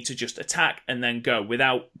 they need to just attack and then go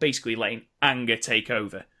without basically letting anger take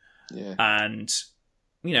over. Yeah. And,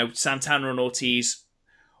 Santana and Ortiz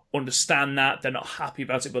understand that. They're not happy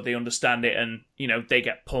about it, but they understand it. And, they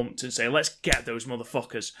get pumped and say, let's get those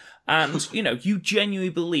motherfuckers. And, you genuinely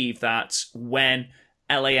believe that when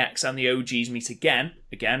LAX and the OGs meet again,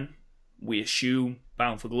 we assume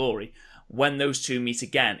Bound for Glory, when those two meet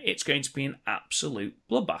again, it's going to be an absolute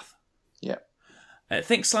bloodbath. Yeah.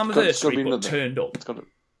 Think Slammiversary, but turned up. It's going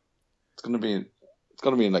to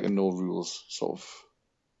be like a no rules sort of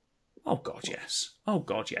Oh, God, yes. Oh,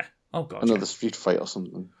 God, yeah. Oh, God, Another street fight or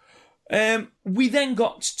something. We then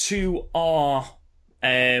got to our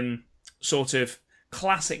sort of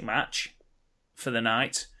classic match for the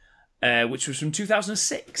night, which was from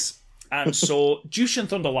 2006, and saw Jushin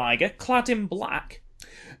Thunder Liger, clad in black,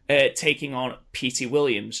 taking on P.T.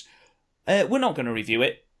 Williams. We're not going to review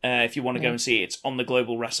it. If you want to go and see it, it's on the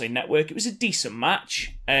Global Wrestling Network. It was a decent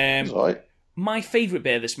match. That's right. My favourite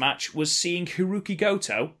bit of this match was seeing Hiroki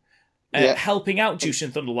Goto helping out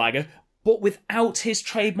Jushin Thunder Liger, but without his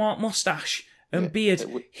trademark mustache and beard.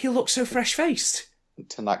 He looked so fresh-faced.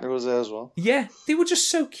 Tanaka was there as well. Yeah, they were just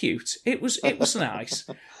so cute. It was nice.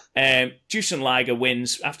 Jushin Liger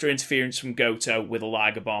wins after interference from Goto with a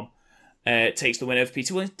Liger bomb. Takes the win over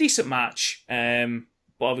Peter Williams. Decent match. But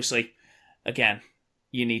obviously, again,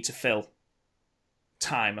 you need to fill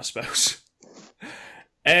time, I suppose.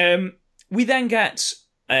 We then get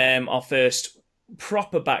our first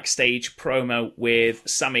proper backstage promo with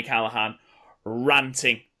Sami Callihan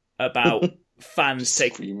ranting about fans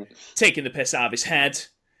taking the piss out of his head,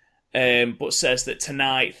 but says that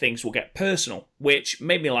tonight things will get personal, which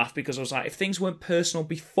made me laugh because I was like, if things weren't personal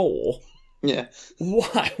before,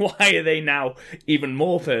 why are they now even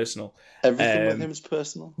more personal? Everything with him is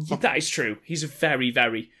personal. That is true. He's a very,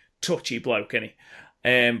 very touchy bloke, isn't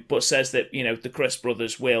he? But says that, the Chris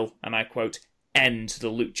brothers will, and I quote, end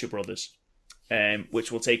the Lucha Brothers,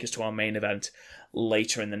 which will take us to our main event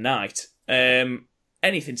later in the night.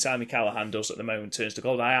 Anything Sami Callihan does at the moment turns to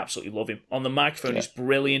gold. I absolutely love him. On the microphone, he's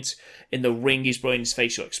brilliant. In the ring, he's brilliant. His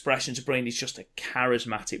facial expressions are brilliant. He's just a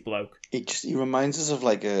charismatic bloke. He reminds us of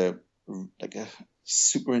like a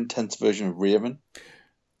super intense version of Raven.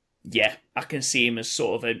 Yeah, I can see him as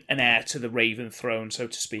sort of an heir to the Raven throne, so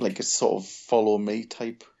to speak. Like a sort of follow me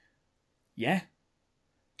type. Yeah.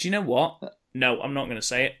 Do you know what? No, I'm not going to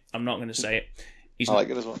say it. I like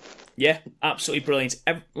it as well. Yeah, absolutely brilliant.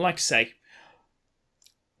 Like I say,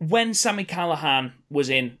 when Sami Callihan was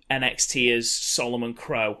in NXT as Solomon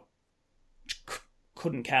Crow,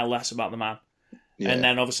 couldn't care less about the man. Yeah. And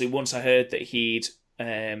then obviously once I heard that he'd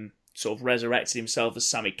sort of resurrected himself as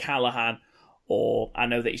Sami Callihan, or I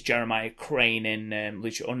know that he's Jeremiah Crane in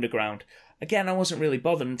Lucha Underground, again, I wasn't really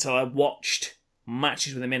bothered until I watched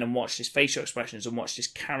matches with him in and watched his facial expressions and watched his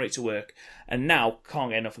character work. And now, can't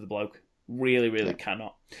get enough of the bloke. Really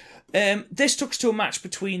cannot. This took us to a match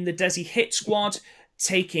between the Desi Hit Squad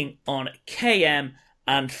taking on KM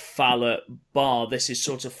and Fallah Bahh. This is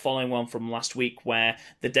sort of following on from last week where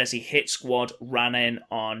the Desi Hit Squad ran in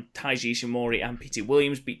on Taiji Ishimori and P.T.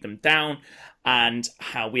 Williams, beat them down, and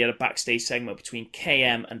how we had a backstage segment between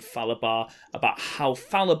KM and Fallah Bahh about how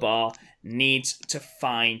Fallah Bahh needs to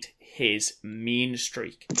find his mean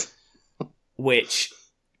streak. Which,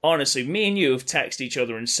 honestly, me and you have texted each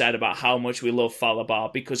other and said about how much we love Fallah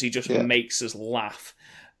Bahh because he just makes us laugh.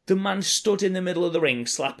 The man stood in the middle of the ring,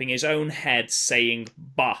 slapping his own head, saying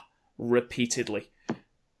 "bah" repeatedly.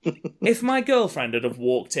 If my girlfriend had have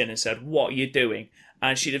walked in and said, "What are you doing?"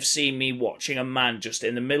 and she'd have seen me watching a man just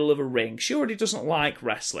in the middle of a ring, she already doesn't like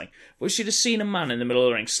wrestling, but she'd have seen a man in the middle of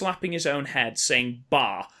the ring slapping his own head, saying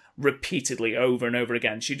 "bah" repeatedly over and over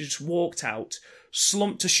again. She'd just walked out,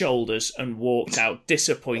 slumped her shoulders, and walked out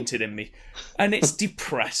disappointed in me. And it's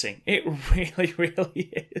depressing. It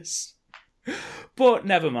really is. But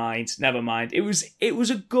never mind. It was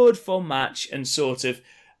a good fun match and sort of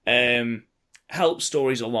helped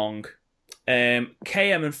stories along. KM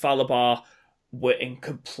and Fallah Bahh were in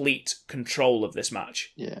complete control of this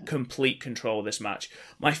match. Yeah. Complete control of this match.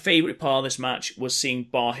 My favourite part of this match was seeing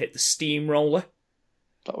Bahh hit the steamroller.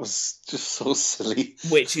 That was just so silly.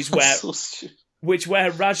 Which is where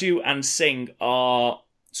Raju and Singh are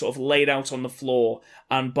sort of laid out on the floor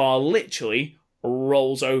and Bahh literally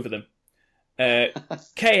rolls over them.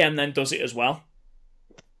 KM then does it as well,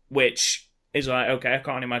 which is like, okay, I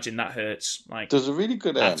can't imagine that hurts. Like, there's a really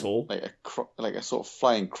good at all, like a sort of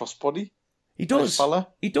flying crossbody. He does.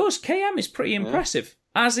 He does. KM is pretty impressive,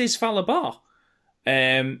 as is Fallah Bahh.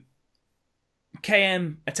 KM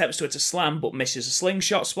attempts to hit a slam but misses a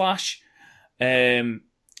slingshot splash.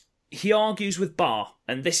 He argues with Bahh,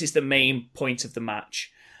 and this is the main point of the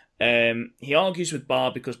match. He argues with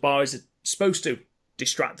Bahh because Bahh is supposed to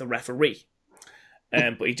distract the referee.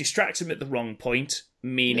 But he distracts him at the wrong point,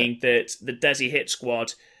 meaning that the Desi Hit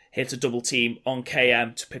Squad hit a double team on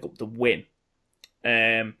KM to pick up the win.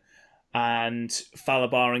 And Fallah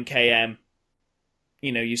Bahh and KM,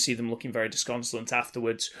 you see them looking very disconsolate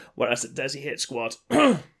afterwards, whereas the Desi Hit Squad,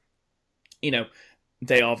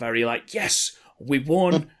 they are very like, yes, we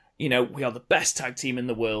won, we are the best tag team in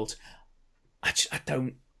the world. I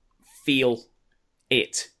don't feel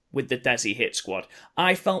it with the Desi Hit Squad.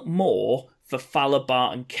 I felt more for Fowler,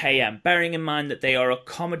 Bart and KM, bearing in mind that they are a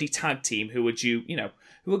comedy tag team who are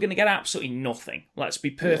who are going to get absolutely nothing. Let's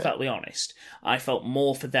be perfectly honest. I felt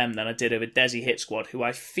more for them than I did over Desi Hit Squad, who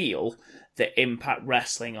I feel that Impact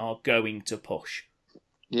Wrestling are going to push.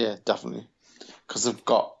 Yeah, definitely. Because they've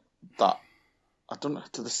got that... I don't know,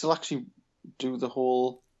 do they still actually do the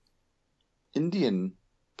whole Indian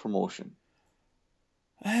promotion?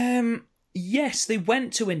 Yes, they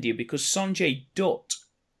went to India because Sanjay Dutt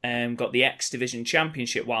got the X Division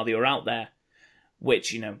Championship while they were out there,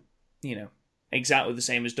 which, you know, exactly the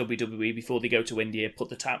same as WWE before they go to India, put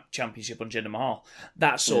the championship on Jinder Mahal,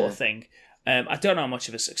 that sort of thing. I don't know how much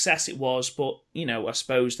of a success it was, but, I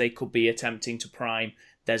suppose they could be attempting to prime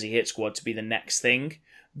Desi Hit Squad to be the next thing.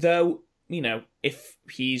 Though, if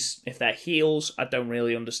they're heels, I don't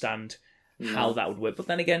really understand how that would work. But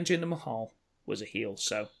then again, Jinder Mahal was a heel,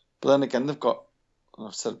 so... But then again, they've got,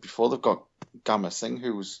 I've said it before, they've got Gamma Singh,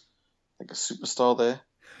 who's like a superstar there.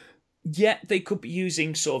 Yeah, they could be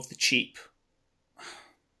using sort of the cheap,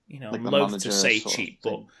 like I'm loath to say cheap,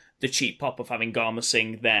 but the cheap pop of having Gamma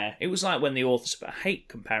Singh there. It was like when the authors, I hate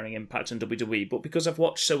comparing Impact and WWE, but because I've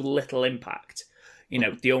watched so little Impact,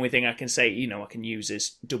 the only thing I can say, I can use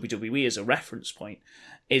is WWE as a reference point,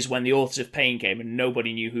 is when the authors of Pain came and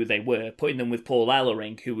nobody knew who they were, putting them with Paul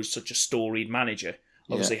Ellering, who was such a storied manager,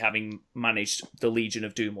 obviously having managed the Legion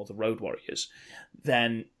of Doom or the Road Warriors,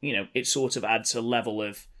 then, it sort of adds a level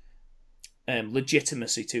of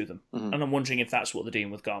legitimacy to them. Mm-hmm. And I'm wondering if that's what they're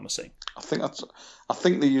doing with Gamma Singh. I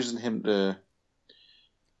think they're using him to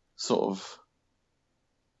sort of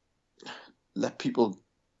let people...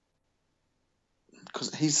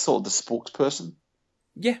 Because he's sort of the spokesperson.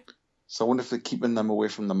 Yeah. So I wonder if they're keeping them away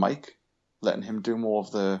from the mic, letting him do more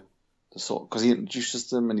of the sort... Because he introduces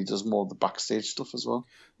them and he does more of the backstage stuff as well.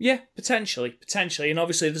 Yeah, potentially. And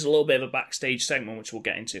obviously there's a little bit of a backstage segment, which we'll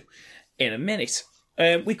get into in a minute.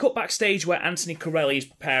 We cut backstage where Anthony Corelli is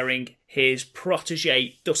preparing his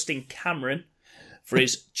protege, Dustin Cameron, for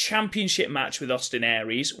his championship match with Austin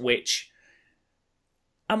Aries, which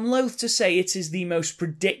I'm loath to say it is the most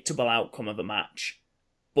predictable outcome of a match,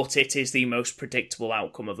 but it is the most predictable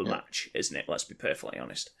outcome of a match, isn't it? Let's be perfectly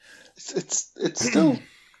honest. It's still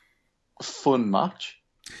a fun match.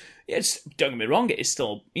 Don't get me wrong, it is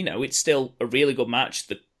still, it's still a really good match.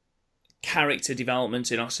 The character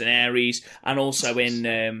development in Austin Aries and also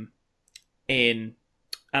in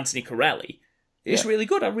Anthony Corelli is really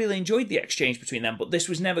good. I really enjoyed the exchange between them, but this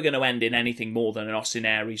was never going to end in anything more than an Austin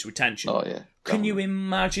Aries retention. Oh, yeah. Can you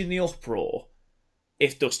imagine the uproar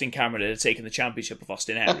if Dustin Cameron had taken the championship of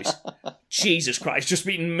Austin Aries? Jesus Christ, just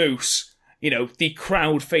beating Moose, the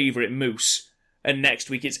crowd favourite Moose. And next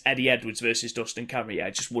week it's Eddie Edwards versus Dustin Cameron. Yeah,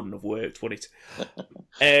 it just wouldn't have worked, would it?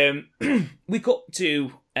 We got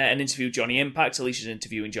to an interview with Johnny Impact. Alicia's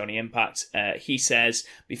interviewing Johnny Impact. He says,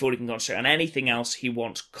 before he can concentrate on anything else, he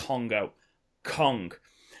wants Kong.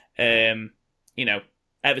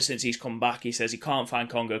 Ever since he's come back, he says he can't find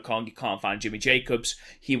Kong, he can't find Jimmy Jacobs.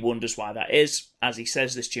 He wonders why that is. As he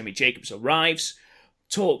says this, Jimmy Jacobs arrives,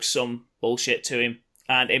 talks some bullshit to him,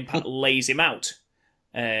 and Impact lays him out.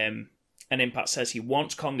 And Impact says he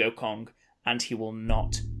wants Kong, and he will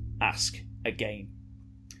not ask again.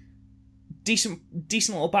 Decent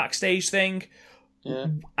little backstage thing. Yeah.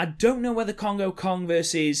 I don't know whether Kong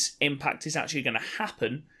versus Impact is actually going to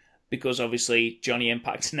happen, because obviously Johnny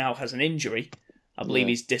Impact now has an injury. I believe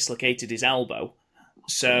he's dislocated his elbow.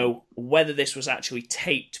 So whether this was actually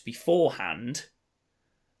taped beforehand,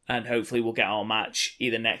 and hopefully we'll get our match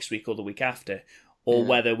either next week or the week after, or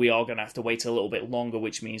whether we are going to have to wait a little bit longer,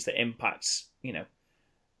 which means that Impact's,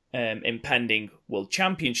 impending World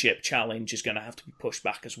Championship challenge is going to have to be pushed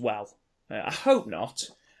back as well. I hope not,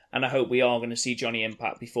 and I hope we are going to see Johnny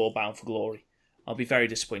Impact before Bound for Glory. I'll be very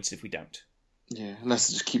disappointed if we don't. Yeah, unless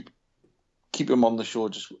they just keep him on the show,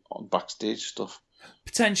 just on backstage stuff.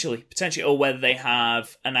 Potentially, or whether they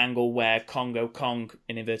have an angle where Kong,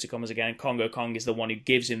 in inverted commas again, Kong is the one who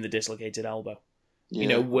gives him the dislocated elbow.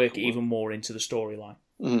 Work it even more into the storyline.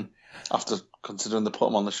 Mm. After considering they put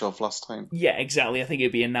him on the shelf last time. Yeah, exactly. I think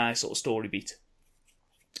it'd be a nice little story beat.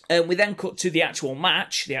 We then cut to the actual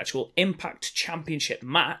match, the actual Impact Championship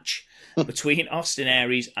match between Austin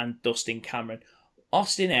Aries and Dustin Cameron.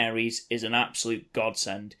 Austin Aries is an absolute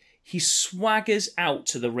godsend. He swaggers out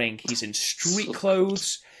to the ring. He's in street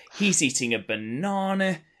clothes. He's eating a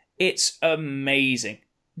banana. It's amazing.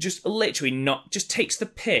 Just takes the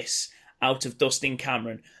piss out of Dustin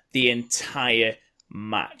Cameron the entire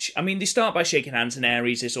match. I mean, they start by shaking hands, and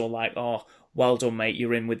Aries is all like, oh, well done, mate,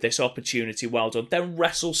 you're in with this opportunity, well done. Then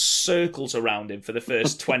wrestles circles around him for the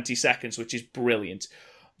first 20 seconds, which is brilliant.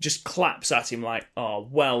 just claps at him like, "Oh,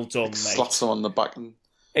 well done, mate." Slaps him on the back and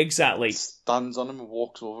exactly stands on him and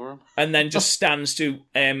walks over him, and then just stands to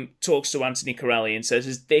talks to Anthony Corelli and says,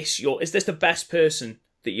 "Is this the best person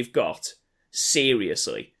that you've got?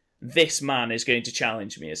 Seriously, this man is going to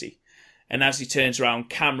challenge me, is he?" And as he turns around,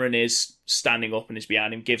 Cameron is standing up and is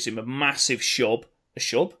behind him, gives him a massive shove,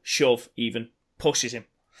 even pushes him.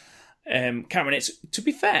 Cameron, to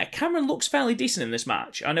be fair, Cameron looks fairly decent in this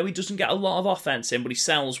match. I know he doesn't get a lot of offense in, but he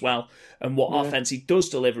sells well, and what offense he does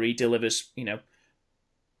deliver, he delivers,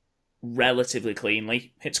 relatively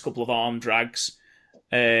cleanly. Hits a couple of arm drags.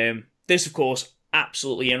 This, of course,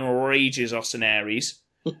 absolutely enrages Austin Aries,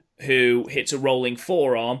 who hits a rolling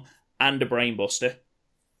forearm and a brainbuster.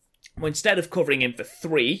 Well, instead of covering him for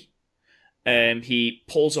 3, he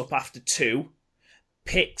pulls up after 2,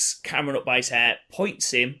 picks Cameron up by his hair,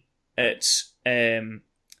 points him at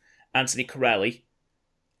Anthony Corelli,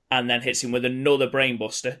 and then hits him with another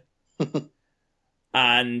brainbuster.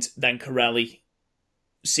 And then Corelli,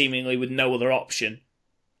 seemingly with no other option,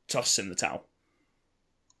 tosses him the towel.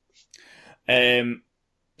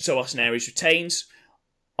 So Austin Aries retains.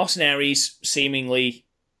 Austin Aries, seemingly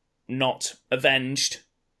not avenged,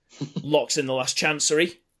 locks in the last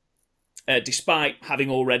chancery, despite having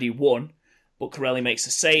already won. But Corelli makes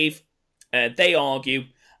a save. They argue,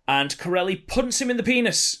 and Corelli punts him in the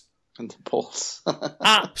penis. And the balls.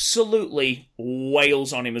 Absolutely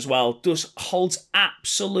wails on him as well. Holds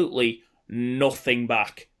absolutely nothing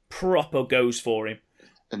back. Proper goes for him.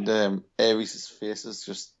 And Aries' face is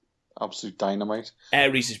just absolute dynamite.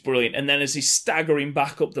 Aries is brilliant. And then as he's staggering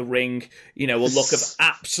back up the ring, a look of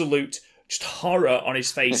absolute just horror on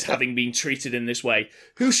his face, having been treated in this way.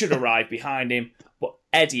 Who should arrive behind him but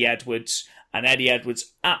Eddie Edwards? And Eddie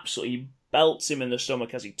Edwards absolutely belts him in the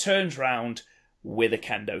stomach as he turns round with a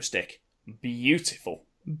kendo stick. Beautiful.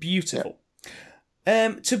 Beautiful.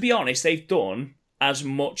 Yeah. To be honest, they've done as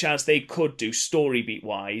much as they could do story beat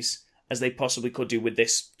wise as they possibly could do with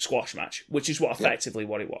this squash match, which is what effectively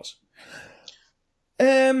what it was.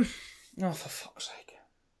 Oh, for fuck's sake.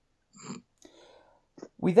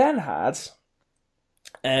 We then had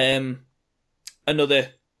another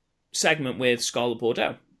segment with Scarlett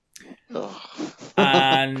Bordeaux.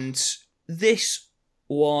 And this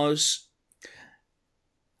was...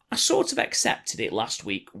 I sort of accepted it last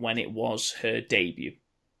week when it was her debut.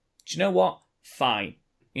 Do you know what? Fine.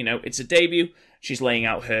 It's a debut. She's laying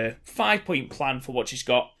out her 5-point plan for what she's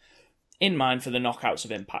got in mind for the knockouts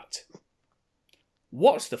of Impact.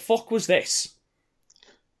 What the fuck was this?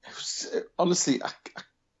 Honestly,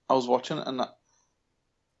 I was watching it and I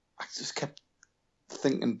just kept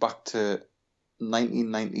thinking back to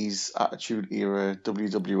 1990s Attitude Era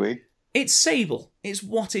WWE. It's Sable. It's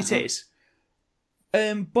what it is.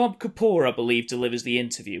 Bob Kapoor, I believe, delivers the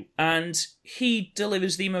interview, and he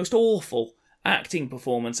delivers the most awful acting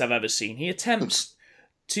performance I've ever seen. He attempts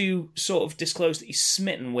to sort of disclose that he's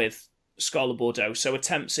smitten with Scarlett Bordeaux, so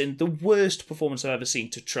attempts in the worst performance I've ever seen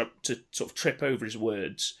to sort of trip over his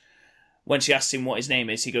words. When she asks him what his name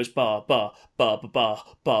is, he goes, bar, bar, bar, bar, bar,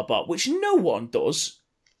 bar, bar, which no one does.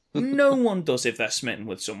 No one does if they're smitten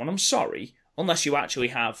with someone. I'm sorry. Unless you actually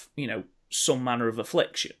have, some manner of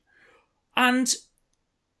affliction. And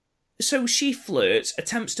so she flirts,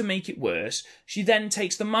 attempts to make it worse. She then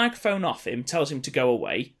takes the microphone off him, tells him to go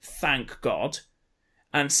away, thank God,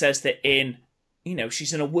 and says that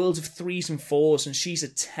she's in a world of 3s and 4s and she's a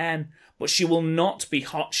 10, but she will not be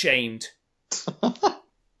hot-shamed.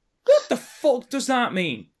 What the fuck does that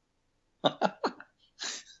mean?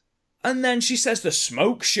 And then she says the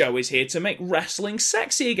Smoke Show is here to make wrestling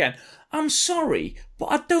sexy again. I'm sorry, but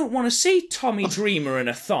I don't want to see Tommy Dreamer in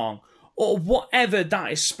a thong, or whatever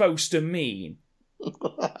that is supposed to mean.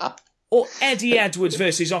 Or Eddie Edwards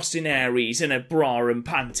versus Austin Aries in a bra and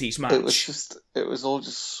panties match. It was all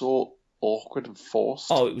just so awkward and forced.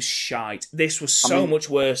 Oh, it was shite. This was so much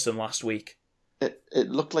worse than last week. It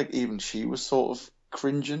looked like even she was sort of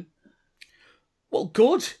cringing. Well,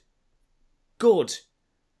 good. Good.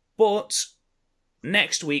 But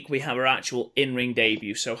next week we have her actual in-ring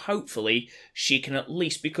debut, so hopefully she can at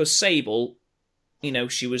least, because Sable,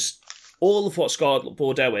 she was all of what Scarlett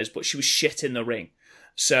Bordeaux is, but she was shit in the ring.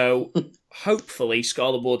 So hopefully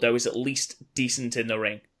Scarlett Bordeaux is at least decent in the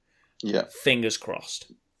ring. Yeah. Fingers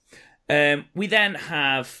crossed. We then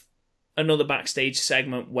have another backstage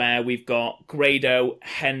segment where we've got Grado,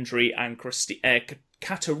 Hendry, and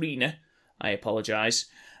Katarina, I apologise,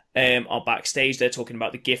 are backstage. They're talking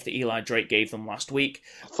about the gift that Eli Drake gave them last week.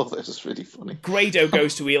 I thought that was really funny. Grado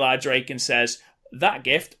goes to Eli Drake and says, that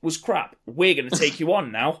gift was crap. We're going to take you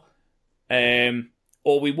on now.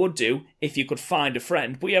 or we would do if you could find a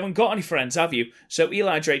friend, but you haven't got any friends, have you? So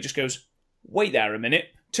Eli Drake just goes, wait there a minute,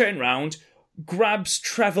 turn round, grabs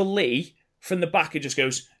Trevor Lee from the back and just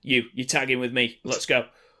goes, you're tagging with me, let's go.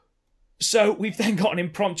 So we've then got an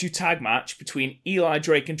impromptu tag match between Eli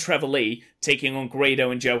Drake and Trevor Lee taking on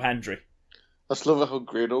Grado and Joe Hendry. I just love how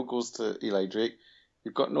Grado goes to Eli Drake.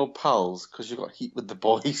 You've got no pals because you've got heat with the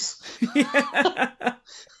boys.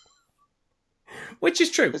 Which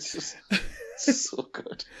is true. It's just so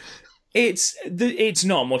good. It's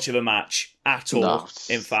not much of a match at all, No,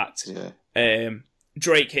 in fact. Yeah.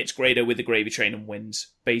 Drake hits Grado with the gravy train and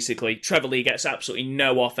wins, basically. Trevor Lee gets absolutely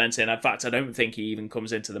no offense in. In fact, I don't think he even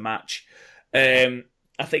comes into the match. I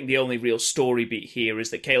think the only real story beat here is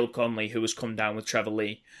that Caleb Conley, who has come down with Trevor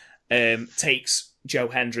Lee, takes Joe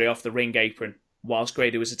Hendry off the ring apron whilst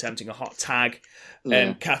Grado is attempting a hot tag.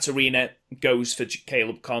 Katarina goes for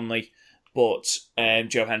Caleb Conley, but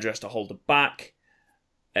Joe Hendry has to hold her back.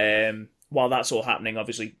 While that's all happening,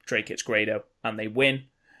 obviously, Drake hits Grado and they win.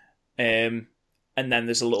 And then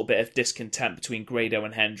there's a little bit of discontent between Grado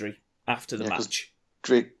and Hendry after the match.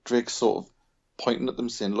 Drake's sort of pointing at them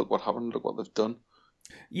saying, look what happened, look what they've done.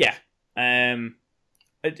 Yeah. I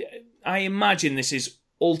imagine this is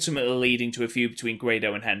ultimately leading to a feud between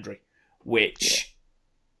Grado and Hendry, which,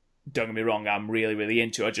 don't get me wrong, I'm really, really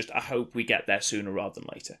into. I hope we get there sooner rather than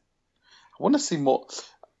later. I want to see more.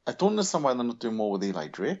 I don't understand why they're not doing more with Eli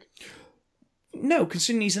Drake. No,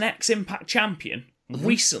 considering he's an ex-Impact champion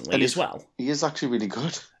recently as well. He is actually really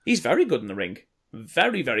good. He's very good in the ring.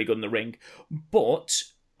 Very, very good in the ring. But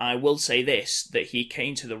I will say this, that he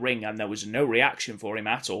came to the ring and there was no reaction for him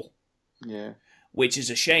at all. Yeah. Which is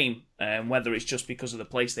a shame, whether it's just because of the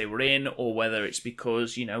place they were in or whether it's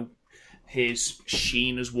because, his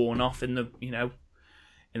sheen has worn off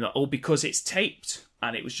or because it's taped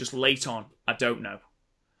and it was just late on. I don't know.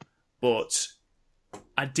 But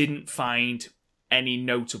I didn't find any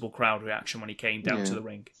notable crowd reaction when he came down to the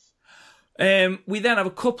ring. We then have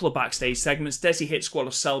a couple of backstage segments. Desi Hit Squad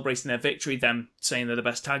are celebrating their victory, them saying they're the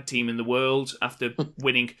best tag team in the world after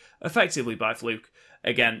winning effectively by fluke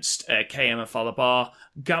against KM and Fallah Bahh.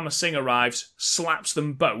 Gamma Singh arrives, slaps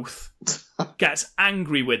them both, gets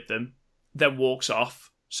angry with them, then walks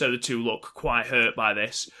off. So the two look quite hurt by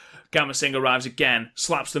this. Gamma Singh arrives again,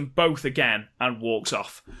 slaps them both again, and walks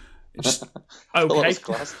off. Just, okay.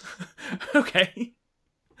 Okay.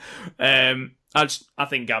 I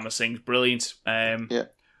think Gamma Singh's brilliant. Yeah.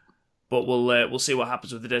 But we'll see what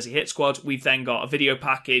happens with the Desi Hit Squad. We've then got a video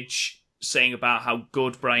package saying about how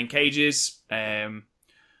good Brian Cage is,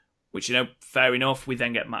 which, fair enough. We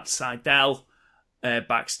then get Matt Sydal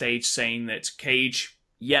backstage saying that Cage,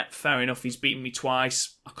 fair enough, he's beaten me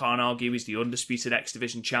twice. I can't argue he's the undisputed X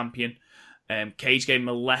Division champion. Cage gave him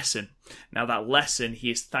a lesson. Now, that lesson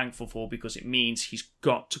he is thankful for because it means he's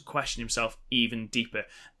got to question himself even deeper.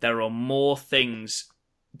 There are more things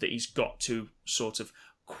that he's got to sort of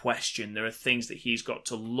question. There are things that he's got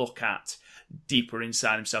to look at deeper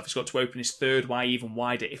inside himself. He's got to open his third eye even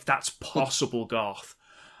wider, if that's possible, Garth.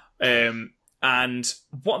 And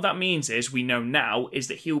what that means is, we know now, is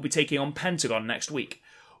that he will be taking on Pentagon next week,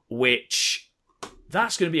 which,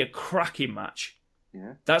 that's going to be a cracking match.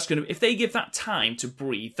 Yeah. That's going to, if they give that time to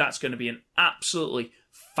breathe, that's going to be an absolutely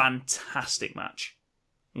fantastic match.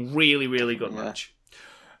 Really, really good match.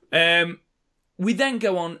 We then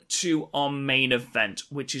go on to our main event,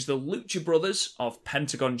 which is the Lucha Brothers of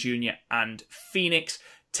Pentagon Jr. and Phoenix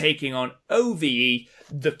taking on OVE,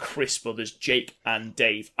 the Chris Brothers, Jake and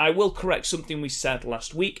Dave. I will correct something we said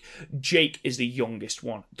last week. Jake is the youngest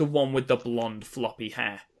one, the one with the blonde floppy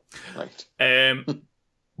hair. Right.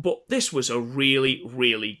 But this was a really,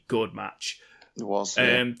 really good match. It was. The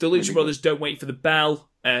Lucha really Brothers don't wait for the bell.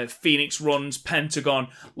 Phoenix runs, Pentagon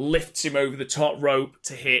lifts him over the top rope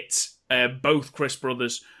to hit both Chris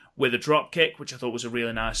Brothers with a drop kick, which I thought was a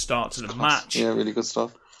really nice start to the match. Yeah, really good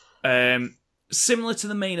stuff. Similar to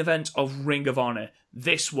the main event of Ring of Honor,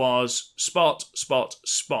 this was spot, spot,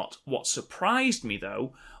 spot. What surprised me,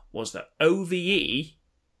 though, was that OVE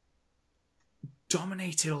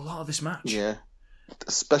dominated a lot of this match. Yeah.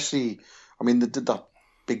 Especially, they did that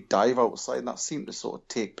big dive outside, and that seemed to sort of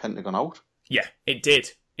take Pentagon out. Yeah, it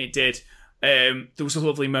did. It did. There was a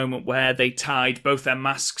lovely moment where they tied both their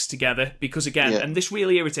masks together, because again, and this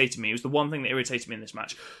really irritated me, it was the one thing that irritated me in this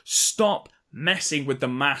match. Stop messing with the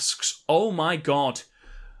masks. Oh my God.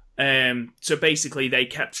 So basically they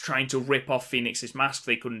kept trying to rip off Phoenix's mask.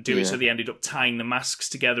 They couldn't do it, so they ended up tying the masks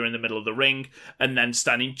together in the middle of the ring and then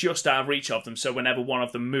standing just out of reach of them. So whenever one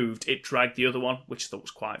of them moved, it dragged the other one, which I thought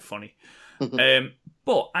was quite funny.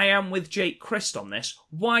 But I am with Jake Christ on this.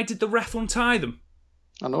 Why did the ref untie them?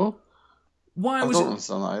 I know. Why I was don't it?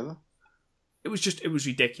 understand that either. It was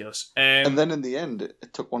ridiculous. And then in the end,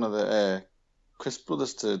 it took one of the Chris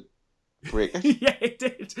brothers to break it. Yeah, it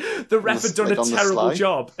did. The ref had done like a on the terrible sly.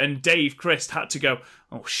 job, and Dave Christ had to go,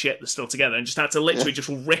 oh shit, they're still together, and just had to literally just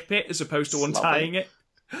rip it as opposed to Slap untying it.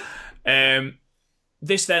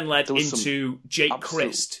 This then led There was into Jake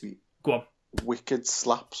Christ. Absolutely Go on. wicked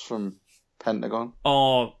slaps from Pentagon.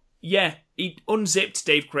 Oh, yeah. He unzipped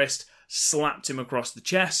Dave Christ, slapped him across the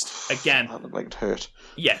chest. Again, That looked like it hurt.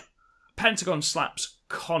 yeah. Pentagon slaps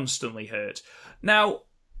constantly hurt. Now,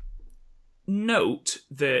 note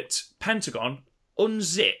that Pentagon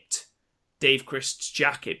unzipped Dave Christ's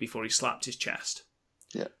jacket before he slapped his chest.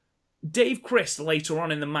 Yeah. Dave Christ later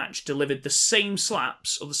on in the match delivered the same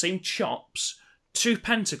slaps or the same chops to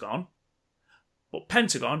Pentagon, but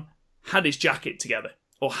Pentagon had his jacket together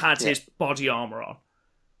or had his body armour on.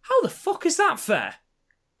 How the fuck is that fair?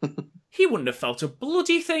 He wouldn't have felt a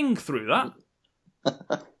bloody thing through that.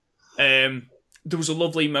 There was a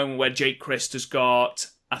lovely moment where Jake Christ has got,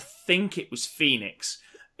 I think it was Phoenix,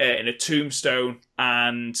 in a tombstone,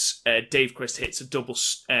 and Dave Christ hits a double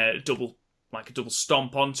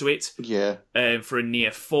stomp onto it. Yeah. For a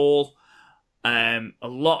near fall. A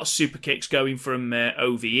lot of super kicks going from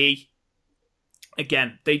OVE.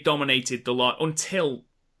 Again, they dominated the lot until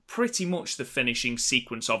pretty much the finishing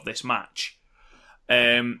sequence of this match.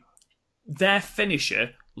 Their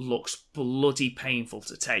finisher looks bloody painful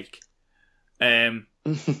to take.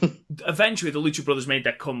 Eventually, the Lucha Brothers made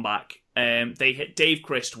their comeback. They hit Dave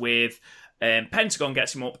Christ with Pentagon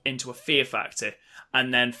gets him up into a Fear Factor,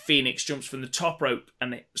 and then Phoenix jumps from the top rope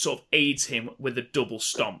and it sort of aids him with a double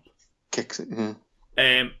stomp. Kicks it.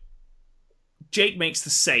 Yeah. Jake makes the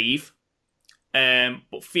save,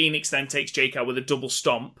 but Phoenix then takes Jake out with a double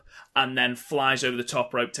stomp and then flies over the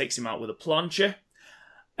top rope, takes him out with a plancha.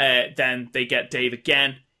 Then they get Dave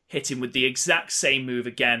again, hit him with the exact same move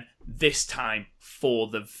again, this time for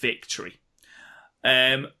the victory.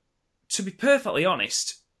 To be perfectly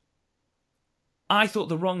honest, I thought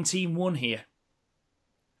the wrong team won here.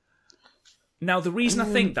 Now, the reason I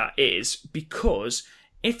think that is because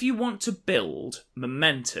if you want to build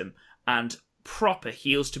momentum and proper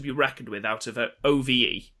heels to be reckoned with out of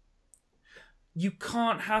OVE, you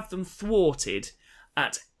can't have them thwarted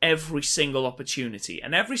at every single opportunity.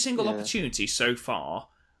 And every single opportunity so far,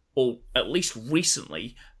 or at least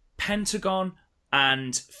recently, Pentagon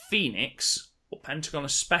and Phoenix, or Pentagon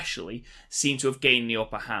especially, seem to have gained the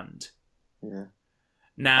upper hand. Yeah.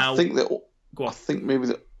 Now, I think maybe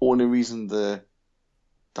the only reason they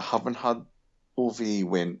haven't had OVE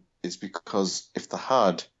win is because if they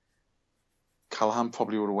had, Callahan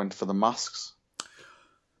probably would have went for the masks.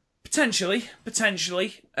 Potentially.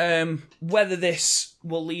 Whether this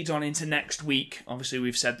will lead on into next week, obviously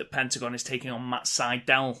we've said that Pentagon is taking on Matt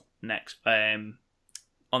Sydal next on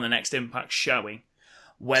the next Impact showing.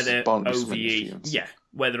 Whether OVE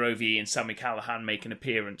and Sami Callihan make an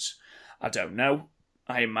appearance, I don't know.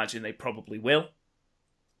 I imagine they probably will.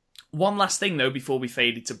 One last thing though before we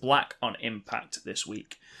faded to black on Impact this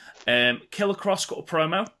week. Killer Kross got a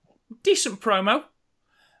promo. Decent promo.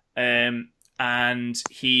 And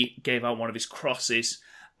he gave out one of his crosses,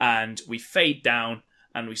 and we fade down,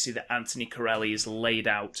 and we see that Anthony Corelli is laid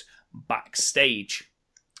out backstage.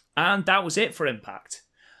 And that was it for Impact.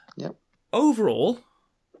 Yep. Overall,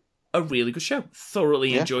 a really good show.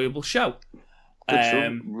 Thoroughly enjoyable show. Good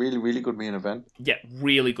show. Really, really good main event. Yeah,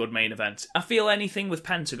 really good main event. I feel anything with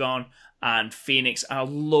Pentagon and Phoenix. I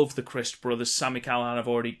love the Christ brothers. Sami Callihan, I've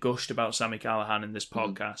already gushed about Sami Callihan in this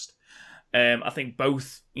podcast. I think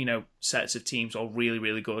both, sets of teams are really,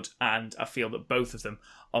 really good, and I feel that both of them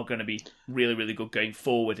are going to be really, really good going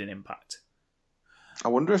forward in Impact. I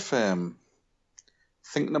wonder if,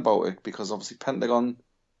 thinking about it, because obviously Pentagon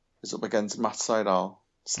is up against Matt Sydal.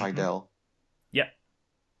 Mm-hmm. Yeah.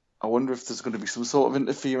 I wonder if there's going to be some sort of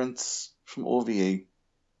interference from OVE.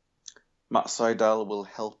 Matt Sydal will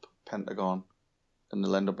help Pentagon, and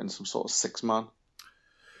they'll end up in some sort of 6-man.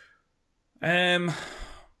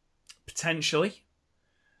 Potentially.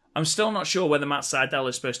 I'm still not sure whether Matt Sydal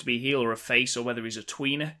is supposed to be a heel or a face, or whether he's a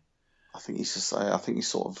tweener. I think he's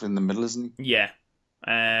sort of in the middle, isn't he? Yeah.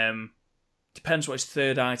 Depends what his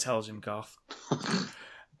third eye tells him, Garth.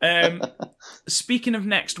 Speaking of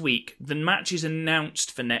next week, the match is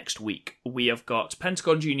announced for next week. We have got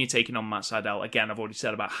Pentagon Jr. taking on Matt Sydal. Again, I've already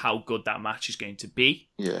said about how good that match is going to be.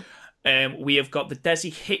 Yeah. We have got the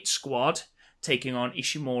Desi Hit Squad taking on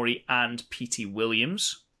Ishimori and P.T.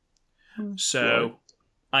 Williams. So,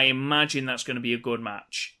 I imagine that's going to be a good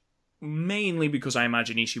match. mainly because I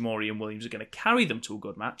imagine Ishimori and Williams are going to carry them to a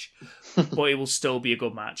good match, but it will still be a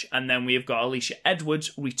good match. And then we have got Alicia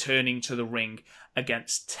Edwards returning to the ring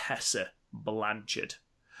against Tessa Blanchard,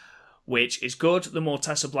 which is good. The more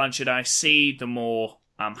Tessa Blanchard I see, the more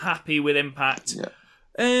I'm happy with Impact.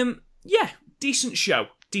 Decent show.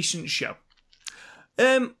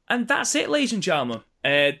 And that's it, ladies and gentlemen.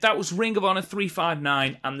 That was Ring of Honor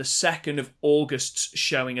 359 and the 2nd of August's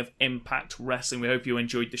showing of Impact Wrestling. We hope you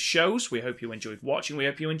enjoyed the shows. We hope you enjoyed watching. We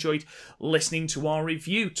hope you enjoyed listening to our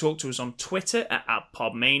review. Talk to us on Twitter at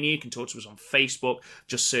Podmania. You can talk to us on Facebook.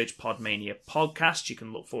 Just search Podmania Podcast. You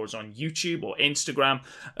can look for us on YouTube or Instagram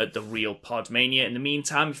at The Real Podmania. In the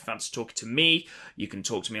meantime, if you fancy talking to me, you can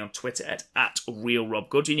talk to me on Twitter at Real Rob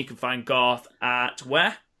Goodwin. You can find Garth at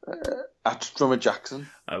where? At Drummer Jackson.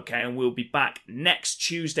 Okay, and we'll be back next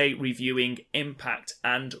Tuesday reviewing Impact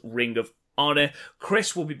and Ring of Honor.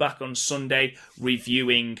 Chris will be back on Sunday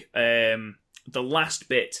reviewing the last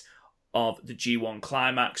bit of the G1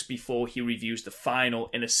 Climax before he reviews the final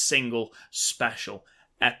in a single special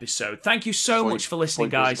episode. Thank you so much for listening,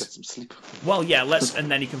 guys. Get some sleep. Well, yeah, and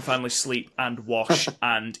then he can finally sleep and wash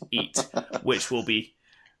and eat, which will be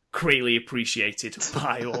greatly appreciated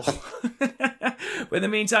by all. But in the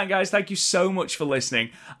meantime, guys, thank you so much for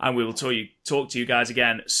listening, and we will talk to you guys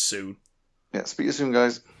again soon. Yeah, speak to you soon,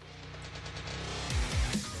 guys.